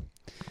 Yeah.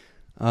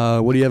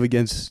 What do you have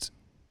against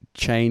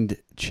chained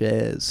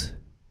chairs?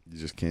 You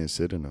just can't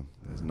sit in them.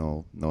 There's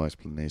no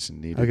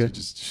explanation needed. Okay. You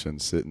just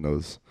shouldn't sit in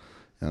those.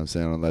 You know what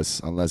I'm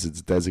saying? Unless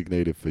it's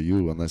designated for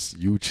you, unless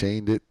you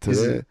chained it to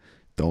there,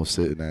 don't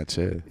sit in that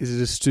chair. Is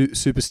it a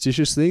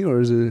superstitious thing, or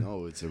is it?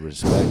 No, it's a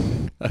respect.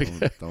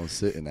 Okay. Don't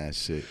sit in that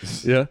shit.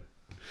 Yeah.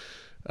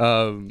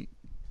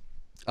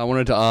 I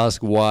wanted to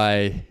ask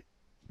why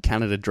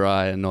Canada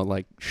Dry and not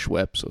like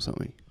Schweppes or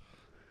something.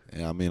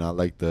 Yeah, I mean, I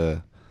like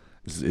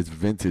it's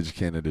vintage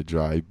Canada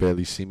Dry. You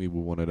barely see me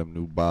with one of them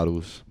new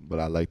bottles, but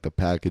I like the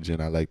packaging.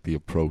 I like the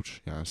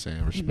approach. You know what I'm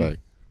saying? Respect.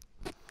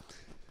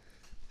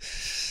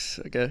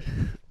 Okay.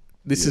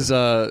 This is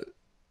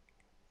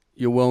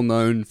you're well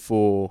known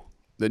for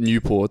the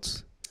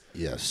Newports.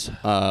 Yes.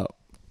 Can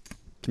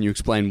you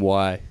explain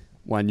why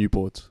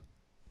Newports?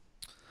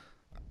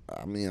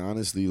 I mean,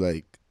 honestly,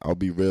 like, I'll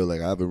be real,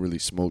 like, I haven't really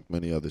smoked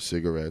many other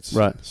cigarettes.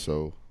 Right.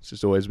 So it's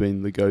just always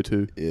been the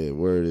go-to. Yeah,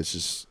 word. It's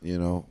just,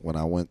 when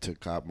I went to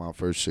cop my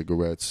first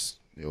cigarettes,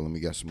 let me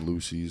get some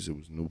Lucy's. It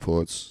was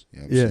Newports. You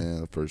know what I'm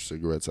saying? The first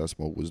cigarettes I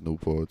smoked was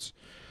Newports.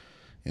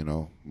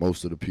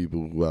 Most of the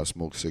people who I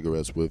smoked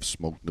cigarettes with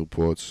smoked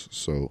Newports.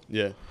 So,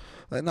 yeah.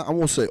 Like, no, I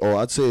won't say,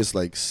 I'd say it's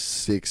like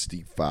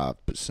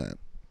 65%.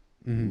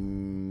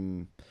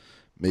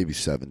 Maybe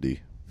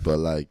 70. But,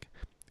 like,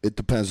 it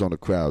depends on the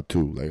crowd,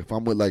 too. Like, if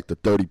I'm with, like, the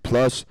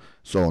 30-plus,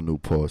 it's all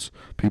Newports.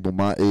 People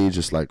my age,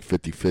 it's like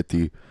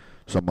 50-50.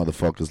 Some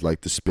motherfuckers like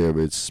the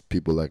spirits.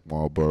 People like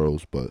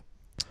Marlboros, but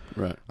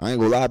right. I ain't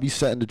gonna lie, I be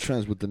setting the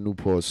trends with the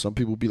Newports. Some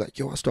people be like,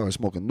 yo, I started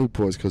smoking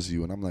Newports because of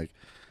you. And I'm like,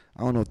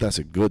 I don't know if that's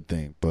a good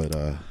thing, but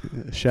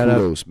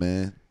kudos,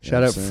 man.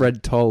 Shout out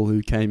Fred Toll,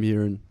 who came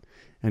here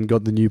and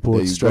got the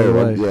Newports straight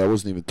away. I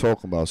wasn't even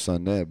talking about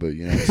something there, but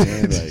you know what I'm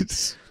saying? Like,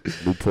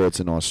 Newports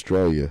in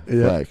Australia.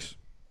 Yeah. Facts.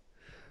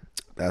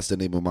 That's the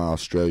name of my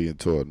Australian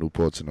tour,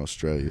 Newports in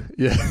Australia.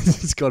 Yeah,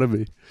 it's got to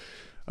be.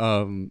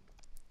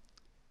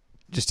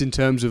 Just in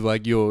terms of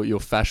like your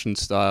fashion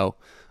style,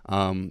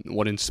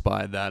 what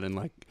inspired that, and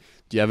like,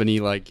 do you have any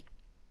like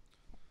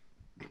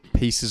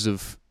pieces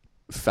of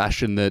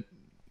fashion that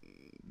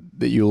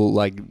you'll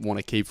like want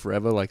to keep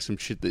forever, like some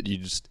shit that you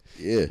just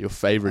your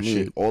favorite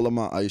shit? All of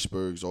my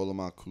icebergs, all of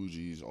my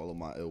Coogis, all of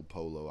my Il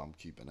Polo, I'm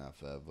keeping that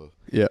forever.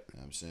 Yeah, you know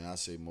what I'm saying, I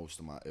say most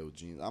of my Il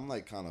jeans. I'm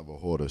like kind of a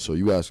hoarder, so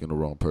you asking the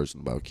wrong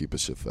person about keeping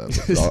shit forever.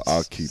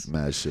 I'll keep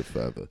mad shit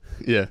forever.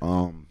 Yeah.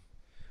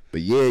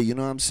 But yeah, you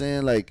know what I'm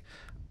saying, like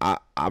I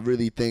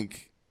really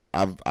think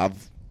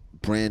I've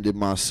branded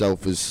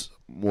myself as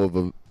more of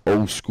a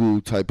old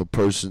school type of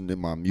person in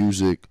my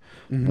music,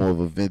 more of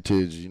a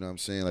vintage, you know what I'm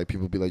saying? Like,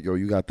 people be like, yo,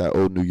 you got that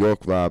old New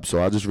York vibe.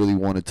 So I just really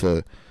wanted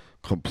to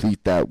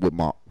complete that with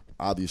my,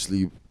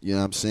 obviously, you know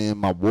what I'm saying,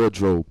 my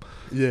wardrobe.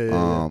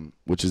 Yeah.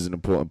 Which is an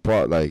important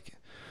part. Like, you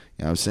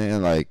know what I'm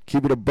saying? Like,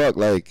 keep it a buck.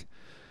 Like,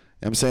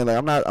 you know what I'm saying?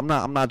 Like,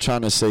 I'm not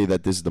trying to say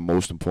that this is the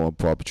most important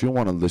part, but you don't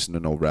want to listen to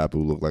no rapper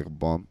who look like a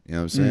bum. You know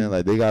what I'm saying?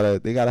 Like, they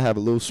gotta have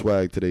a little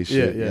swag to their shit.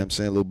 Yeah. You know what I'm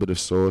saying? A little bit of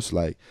sauce.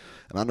 Like,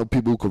 and I know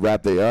people who could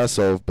rap their ass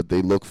off, but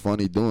they look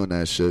funny doing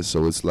that shit.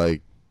 So it's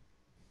like,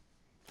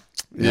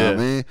 you know what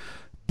I mean?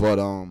 But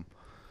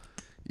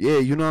yeah,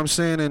 you know what I'm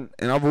saying?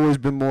 And I've always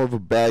been more of a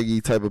baggy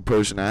type of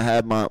person. I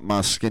had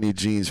my skinny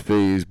jeans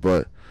phase,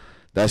 but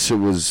that shit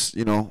was,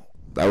 you know,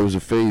 that was a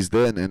phase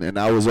then. And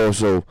I was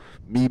also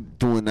me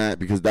doing that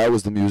because that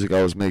was the music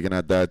I was making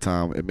at that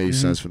time. It made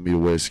sense for me to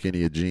wear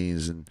skinnier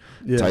jeans and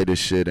tighter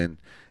shit. And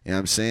you know what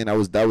I'm saying?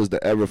 That was the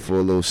era for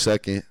a little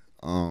second.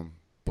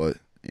 But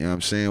you know what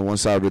I'm saying?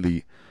 Once I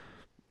really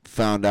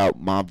found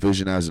out my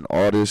vision as an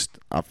artist,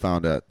 I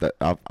found that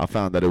I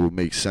found that it would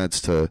make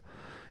sense to, you know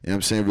what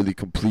I'm saying, really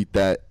complete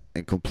that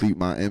and complete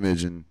my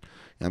image. And you know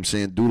what I'm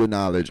saying, do the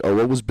knowledge. Oh,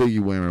 what was Biggie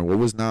wearing? What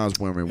was Nas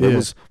wearing?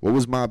 What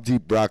was Mobb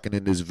Deep rocking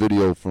in this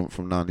video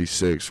from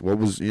 '96? What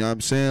was, you know what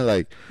I'm saying?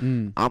 Like,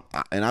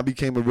 I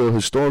became a real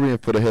historian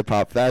for the hip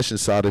hop fashion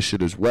side of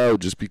shit as well,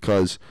 just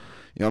because,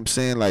 you know what I'm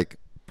saying, like,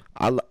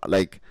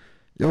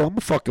 yo, I'm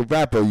a fucking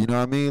rapper, you know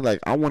what I mean? Like,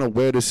 I want to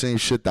wear the same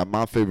shit that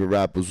my favorite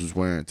rappers was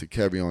wearing to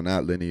carry on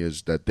that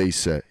lineage that they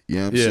set. You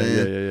know what I'm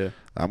saying? Yeah.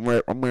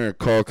 I'm wearing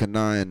Karl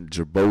Kani and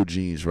Jabot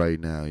jeans right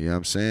now. You know what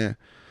I'm saying?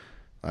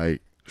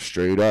 Like,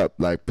 straight up.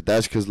 Like, but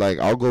that's because, like,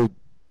 I'll go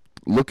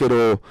look at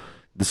all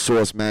the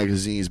Source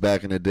magazines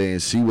back in the day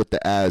and see what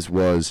the ads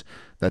was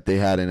that they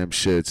had in them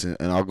shits.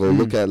 And I'll go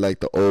look at, like,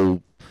 the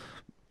old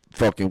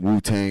fucking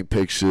Wu-Tang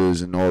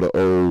pictures and all the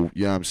old,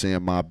 you know what I'm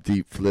saying, Mobb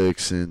Deep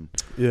flicks, and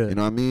you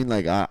know what I mean?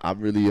 Like, I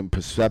really am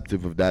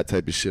perceptive of that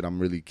type of shit. I'm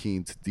really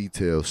keen to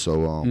detail.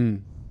 So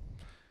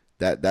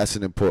that's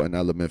an important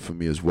element for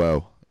me as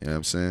well. You know what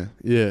I'm saying?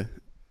 Yeah.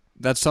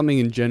 That's something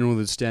in general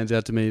that stands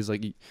out to me, is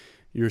like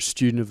you're a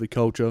student of the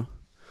culture.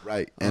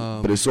 Right.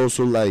 And but it's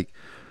also like,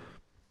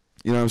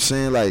 you know what I'm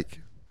saying, like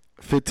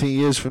 15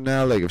 years from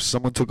now, like if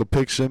someone took a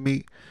picture of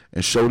me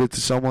and showed it to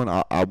someone,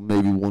 I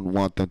maybe wouldn't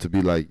want them to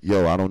be like,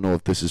 yo, I don't know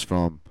if this is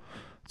from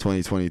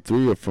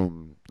 2023 or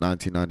from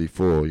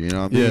 1994. You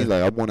know what I mean?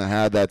 Like, I want to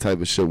have that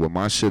type of shit where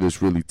my shit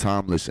is really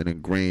timeless and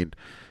ingrained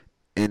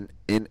in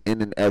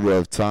an era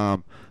of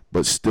time,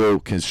 but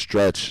still can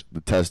stretch the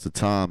test of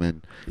time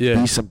and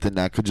be something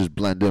that could just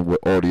blend in with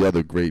all the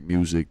other great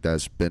music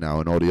that's been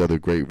out and all the other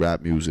great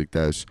rap music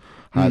that's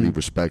highly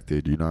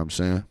respected. You know what I'm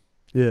saying?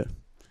 Yeah.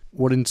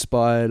 What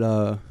inspired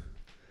Sko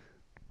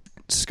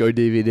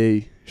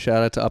DVD?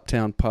 Shout out to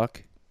Uptown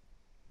Puck.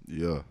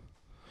 Yeah.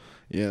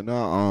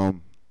 No,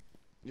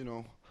 you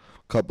know,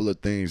 a couple of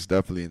things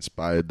definitely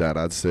inspired that.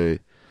 I'd say,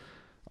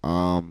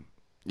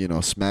 you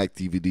know, Smack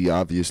DVD,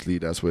 obviously,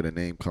 that's where the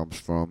name comes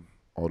from.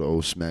 All the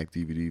old Smack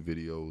DVD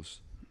videos.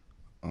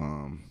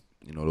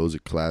 You know, those are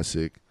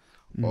classic.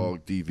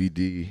 Og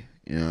DVD,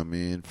 you know what I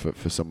mean?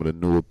 For some of the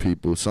newer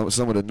people. Some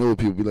of the newer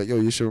people be like, yo,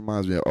 your shit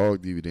reminds me of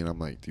Og DVD. And I'm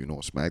like, do you know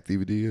what Smack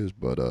DVD is?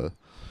 But, you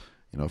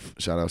know,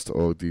 shout outs to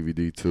Og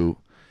DVD too.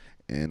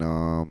 And,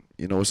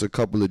 you know, it's a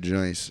couple of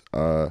joints.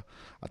 I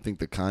think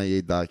the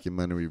Kanye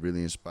documentary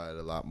really inspired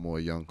a lot more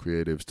young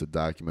creatives to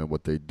document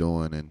what they're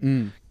doing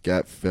and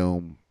get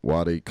film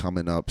while they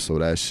coming up, so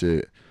that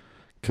shit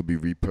could be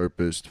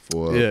repurposed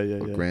for a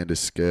grander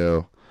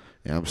scale.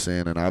 You know what I'm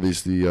saying? And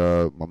obviously,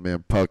 my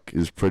man Puck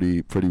is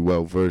pretty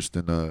well versed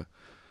in the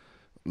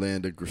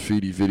land of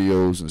graffiti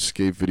videos and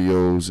skate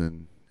videos,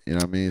 and you know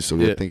what I mean?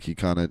 So I think he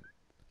kind of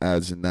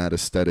adds in that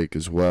aesthetic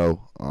as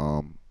well,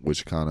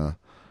 which kind of,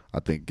 I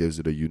think, gives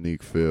it a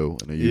unique feel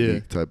and a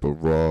unique type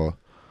of raw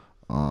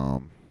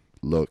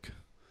look.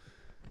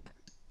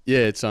 Yeah,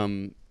 it's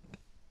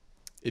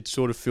it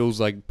sort of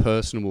feels like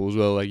personable as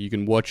well. Like you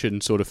can watch it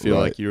and sort of feel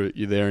like you're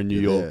there in New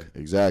York. There.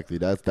 Exactly.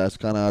 That's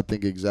kind of, I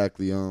think,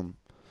 exactly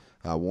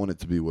I want it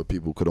to be, where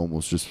people could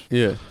almost just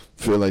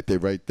feel like they're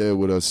right there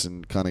with us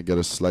and kind of get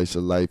a slice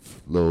of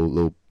life,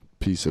 little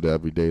piece of the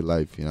everyday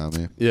life. You know what I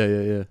mean?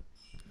 Yeah.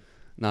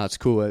 Nah, it's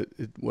cool.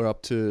 We're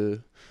up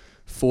to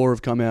 4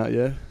 have come out.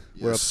 Yeah.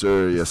 Yes,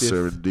 sir. Yes,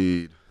 sir.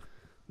 Indeed.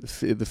 The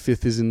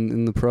 5th is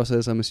in the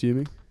process, I'm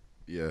assuming.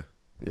 Yeah.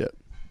 Yeah.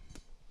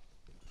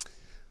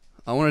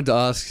 I wanted to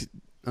ask,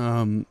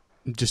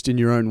 just in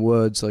your own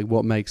words, like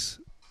what makes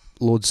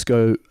Lord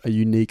Sko a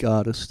unique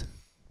artist?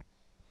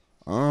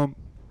 You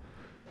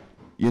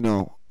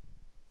know,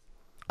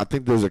 I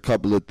think there's a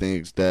couple of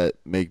things that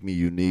make me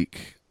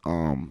unique.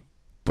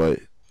 But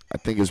I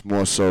think it's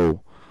more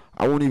so,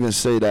 I won't even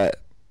say that,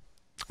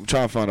 I'm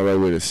trying to find the right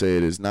way to say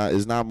it. It's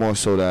not more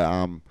so that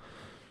I'm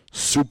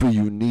super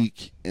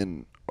unique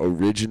and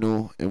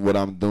original in what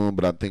I'm doing,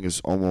 but I think it's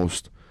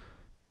almost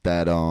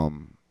that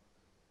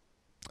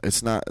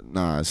it's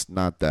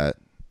not that,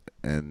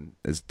 and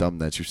it's dumb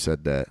that you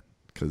said that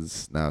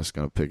because now it's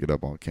gonna pick it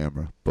up on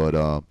camera.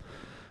 But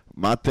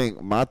my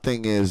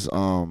thing is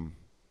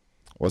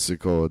what's it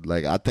called?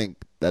 Like, I think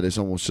that it's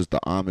almost just the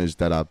homage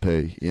that I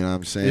pay. You know what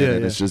I'm saying? Yeah,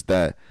 and it's just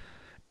that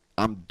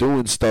I'm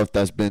doing stuff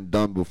that's been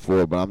done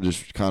before, but I'm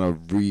just kind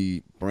of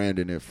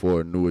rebranding it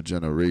for a newer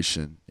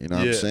generation. You know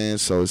what I'm saying?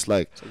 So it's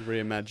like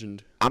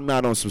reimagined. I'm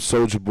not on some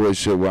Soulja Boy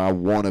shit where I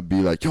want to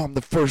be like, yo, I'm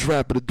the first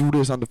rapper to do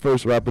this. I'm the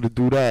first rapper to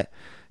do that.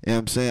 You know what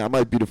I'm saying? I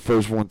might be the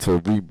first one to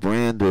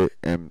rebrand it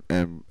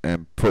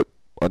and put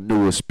a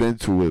newer spin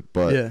to it,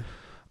 but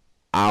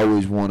I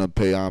always want to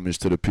pay homage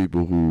to the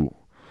people who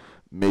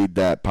made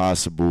that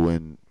possible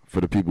and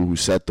for the people who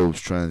set those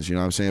trends. You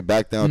know what I'm saying?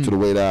 Back down to the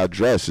way that I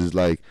dress is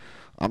like,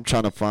 I'm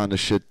trying to find the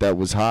shit that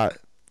was hot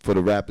for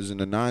the rappers in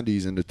the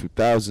 90s and the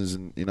 2000s,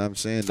 and you know what I'm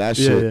saying? That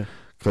shit,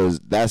 because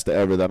that's the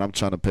era that I'm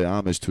trying to pay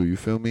homage to, you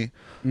feel me?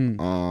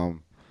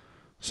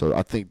 So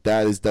I think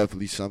that is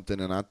definitely something,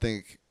 and I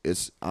think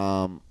it's,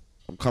 I'm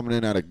coming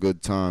in at a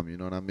good time, you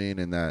know what I mean?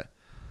 And that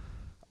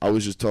I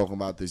was just talking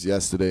about this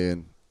yesterday,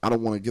 and I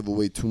don't want to give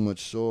away too much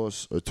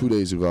sauce, or 2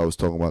 days ago I was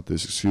talking about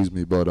this, excuse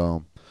me, but I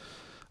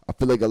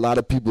feel like a lot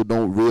of people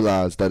don't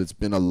realize that it's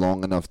been a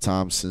long enough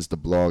time since the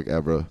blog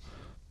era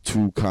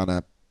to kind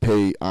of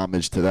pay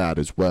homage to that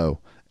as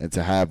well, and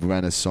to have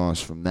renaissance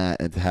from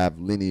that, and to have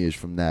lineage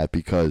from that,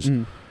 because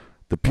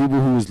the people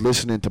who was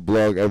listening to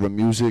blog era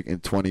music in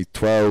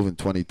 2012 and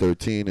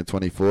 2013 and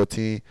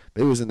 2014,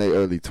 they was in their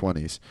early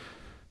 20s.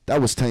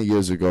 That was 10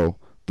 years ago.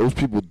 Those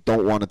people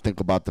don't want to think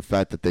about the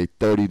fact that they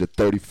 30 to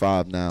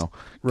 35 now,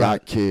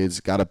 got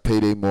kids, got to pay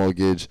their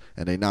mortgage,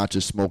 and they not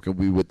just smoking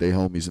weed with their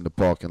homies in the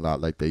parking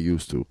lot like they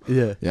used to. Yeah.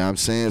 You know what I'm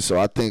saying? So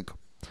I think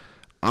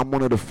I'm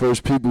one of the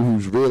first people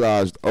who's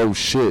realized, oh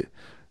shit,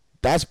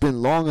 that's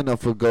been long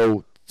enough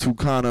ago to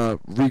kind of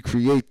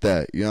recreate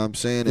that. You know what I'm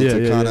saying? And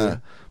to kind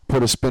of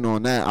put a spin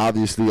on that.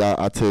 Obviously,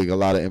 I take a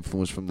lot of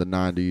influence from the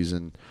 90s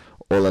and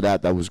all of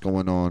that was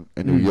going on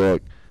in New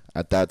York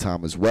at that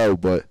time as well.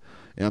 But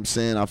you know what I'm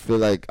saying? I feel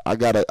like I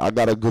got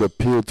a good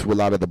appeal to a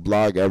lot of the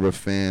blog era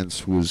fans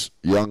who was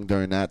young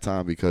during that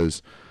time,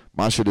 because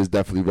my shit is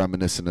definitely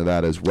reminiscent of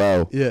that as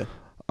well. Yeah.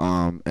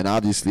 And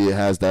obviously it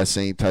has that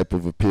same type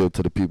of appeal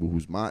to the people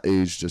who's my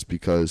age, just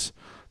because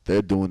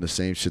they're doing the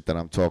same shit that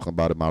I'm talking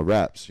about in my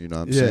raps, you know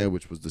what I'm saying?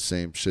 Which was the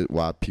same shit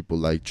why people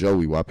like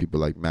Joey, why people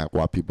like Mac,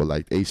 why people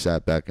like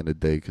ASAP back in the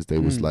day, because they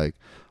was like,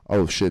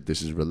 oh shit,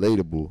 this is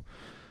relatable.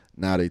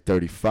 Now they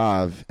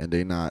 35 and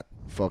they not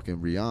fucking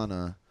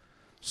Rihanna,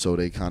 so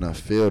they kind of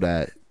feel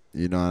that,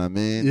 you know what I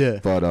mean? Yeah.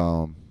 But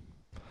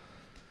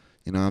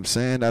you know what I'm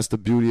saying? That's the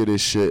beauty of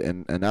this shit,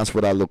 and that's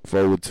what I look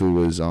forward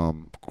to is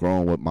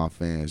growing with my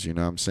fans, you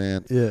know what I'm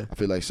saying? Yeah. I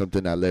feel like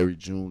something that Larry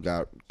June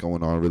got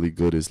going on really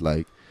good is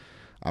like,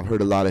 I've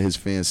heard a lot of his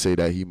fans say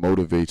that he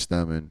motivates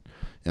them, and you know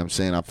what I'm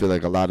saying? I feel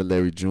like a lot of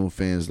Larry June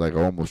fans like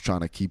are almost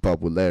trying to keep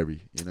up with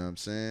Larry, you know what I'm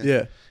saying?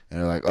 Yeah.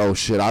 And they're like, oh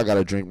shit, I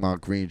gotta drink my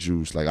green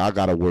juice, like I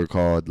gotta work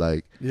hard,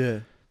 like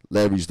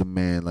Larry's the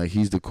man, like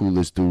he's the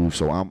coolest dude,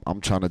 so I'm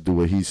trying to do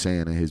what he's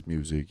saying in his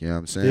music, you know what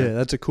I'm saying? Yeah,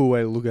 that's a cool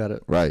way to look at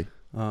it. Right.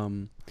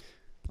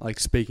 Like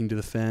speaking to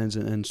the fans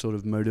and sort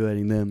of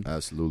motivating them.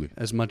 Absolutely.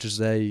 As much as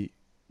they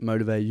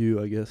motivate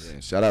you, I guess. Yeah,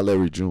 shout out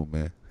Larry June,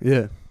 man.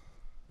 Yeah.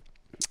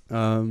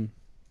 I want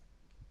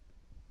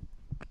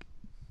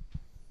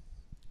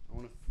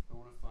to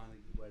find a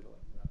good way to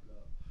like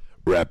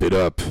wrap it up. Wrap it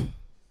up.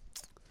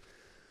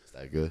 Is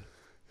that good?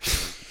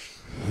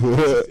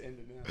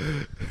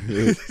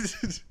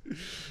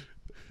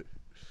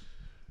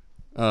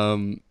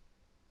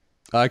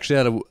 I actually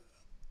had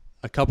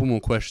a couple more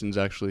questions,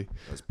 actually.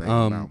 Let's bang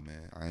them out,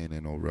 man. I ain't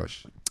in no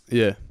rush.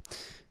 Yeah.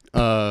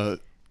 There's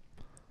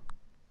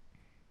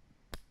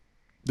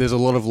a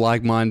lot of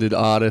like-minded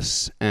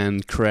artists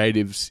and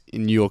creatives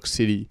in New York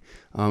City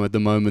at the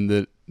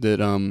moment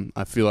that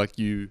I feel like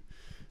you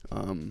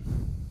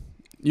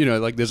know,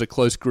 like there's a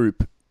close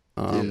group.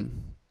 How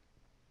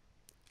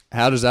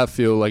does that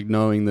feel, like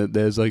knowing that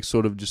there's like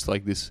sort of just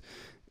like this,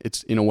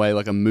 it's in a way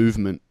like a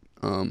movement?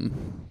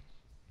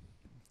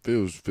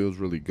 Feels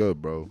really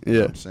good, bro. You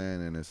know what I'm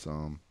saying? And it's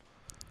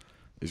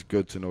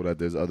good to know that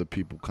there's other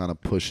people kind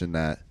of pushing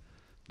that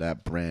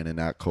brand and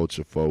that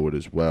culture forward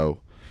as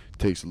well. It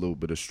takes a little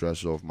bit of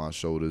stress off my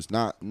shoulders.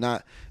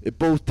 It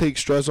both takes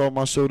stress off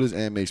my shoulders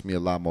and makes me a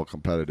lot more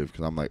competitive,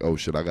 because I'm like, oh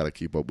shit, I gotta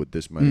keep up with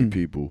this many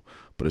people.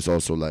 But it's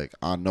also like,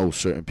 I know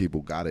certain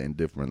people got it in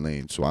different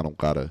lanes, so I don't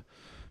gotta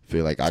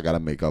feel like I gotta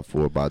make up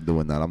for it by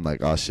doing that. I'm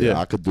like, oh shit,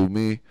 I could do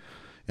me.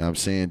 know what I'm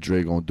saying?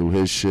 Dre gonna do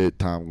his shit,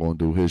 Tom gonna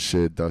do his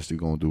shit, Dusty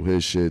gonna do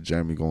his shit,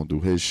 Jeremy gonna do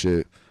his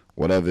shit,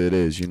 whatever it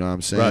is, you know what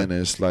I'm saying? Right. And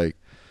it's like,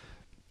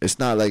 it's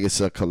not like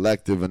it's a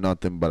collective or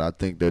nothing, but I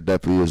think there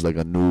definitely is like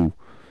a new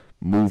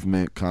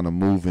movement kind of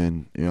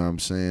moving, you know what I'm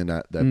saying,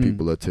 that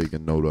people are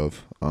taking note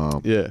of.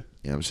 Yeah.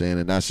 You know what I'm saying?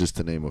 And that's just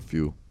to name a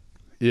few.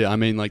 Yeah, I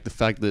mean, like, the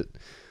fact that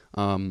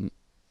I'm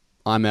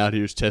out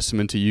here is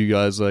testament to you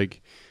guys,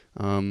 like,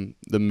 the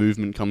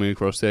movement coming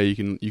across there. You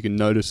can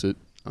notice it,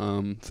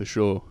 for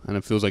sure, and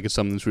it feels like it's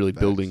something that's really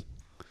building.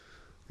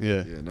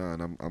 Yeah. Yeah, no,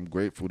 and I'm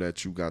grateful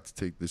that you got to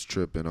take this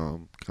trip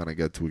and kind of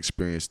get to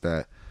experience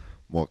that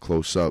more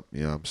close up,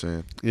 you know what I'm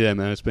saying? Yeah,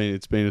 man, it's been a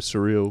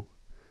surreal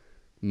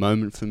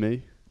moment for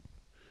me.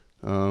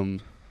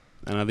 And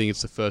I think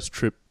it's the first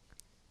trip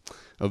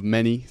of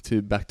many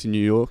back to New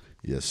York.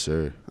 Yes,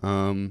 sir.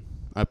 I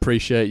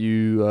appreciate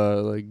you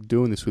like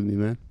doing this with me,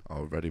 man.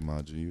 Already,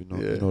 my G. You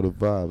know the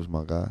vibes,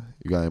 my guy.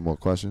 You got any more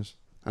questions?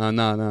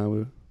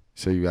 No.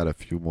 Say you got a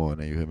few more,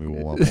 and then you hit me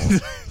with one more.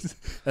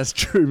 That's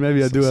true.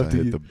 Maybe I do have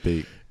to hit the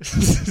bait.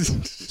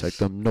 Check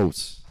them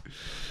notes.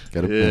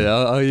 Get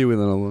I'll hit you with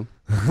another one.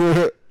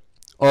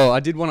 Oh, I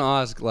did want to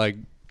ask, like,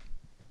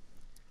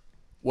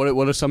 what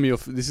are some of your?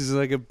 This is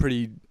like a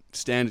pretty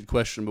standard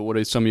question, but what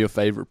are some of your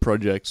favorite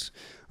projects?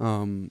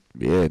 From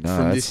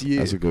this year.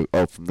 That's a good.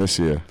 Oh, from this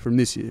year. From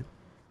this year.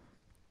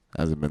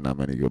 Hasn't been that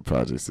many good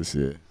projects this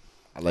year.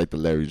 I like the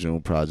Larry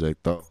June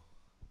project though.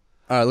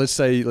 All right, let's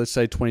say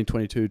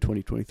 2022,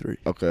 2023.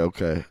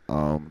 Okay.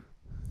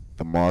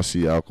 The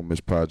Marcy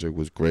Alchemist project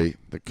was great.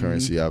 The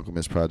Currency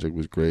Alchemist project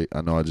was great.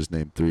 I know I just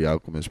named 3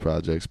 Alchemist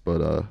projects,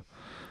 but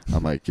I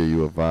might give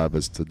you a vibe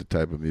as to the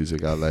type of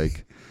music I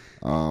like.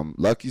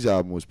 Lucky's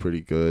album was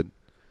pretty good.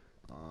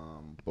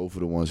 Both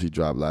of the ones he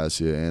dropped last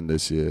year and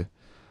this year.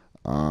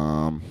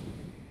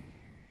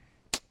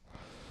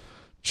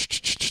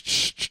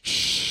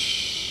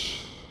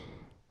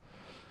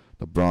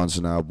 The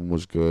Bronson album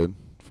was good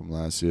from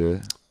last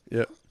year.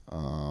 Yep.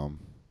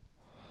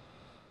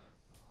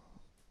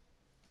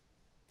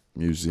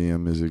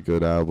 Museum is a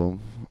good album.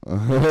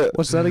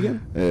 What's that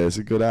again? Yeah, it's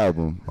a good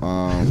album.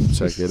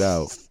 Check it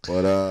out.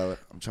 But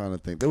I'm trying to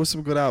think. There was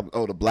some good albums.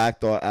 Oh, the Black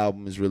Thought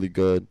album is really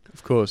good.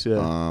 Of course,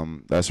 yeah.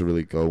 That's a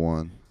really good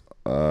one.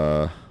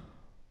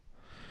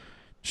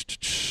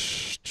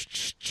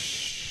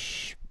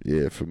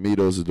 Yeah, for me,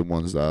 those are the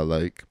ones that I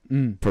like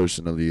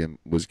personally and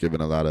was given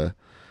a lot of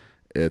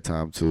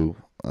airtime to.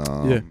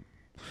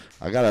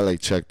 I gotta like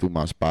check through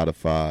my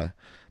Spotify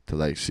to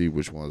like see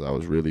which ones I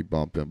was really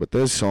bumping. But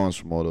there's songs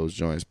from all those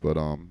joints. But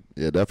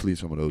yeah, definitely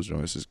some of those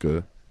joints is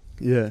good.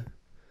 Yeah.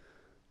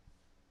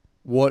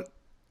 What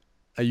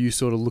are you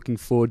sort of looking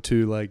forward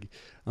to, like,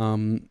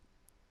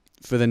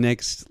 for the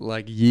next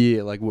like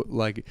year? Like,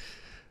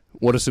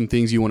 what are some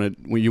things you want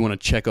to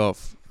check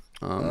off?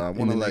 I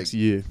want to like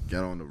year.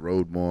 Get on the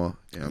road more.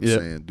 You know what I'm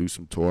saying? Do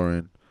some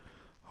touring.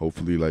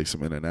 Hopefully, like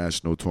some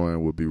international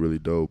touring would be really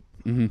dope.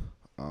 You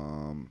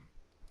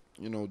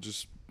know,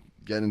 just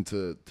getting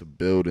to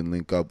build and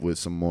link up with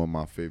some more of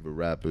my favorite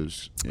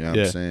rappers. You know what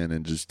I'm saying?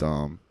 And just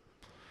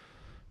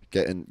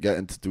getting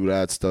to do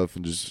that stuff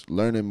and just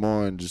learning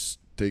more and just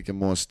taking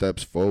more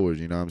steps forward.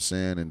 You know what I'm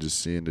saying? And just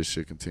seeing this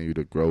shit continue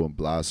to grow and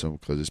blossom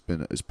because it's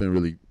been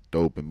really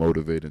dope and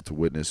motivating to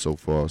witness so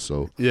far.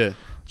 So yeah,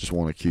 just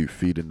want to keep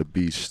feeding the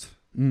beast.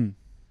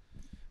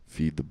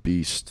 Feed the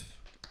beast.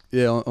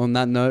 Yeah. On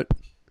that note,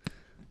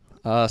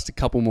 I asked a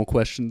couple more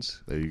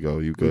questions. There you go.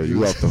 You good?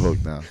 You off the hook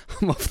now.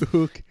 I'm off the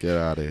hook. Get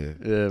out of here.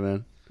 Yeah,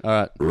 man. All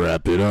right.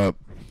 Wrap it up.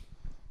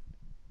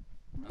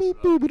 Boop,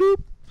 boop,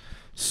 boop.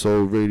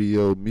 Soul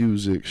Radio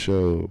Music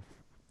Show.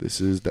 This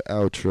is the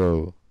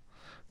outro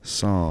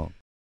song.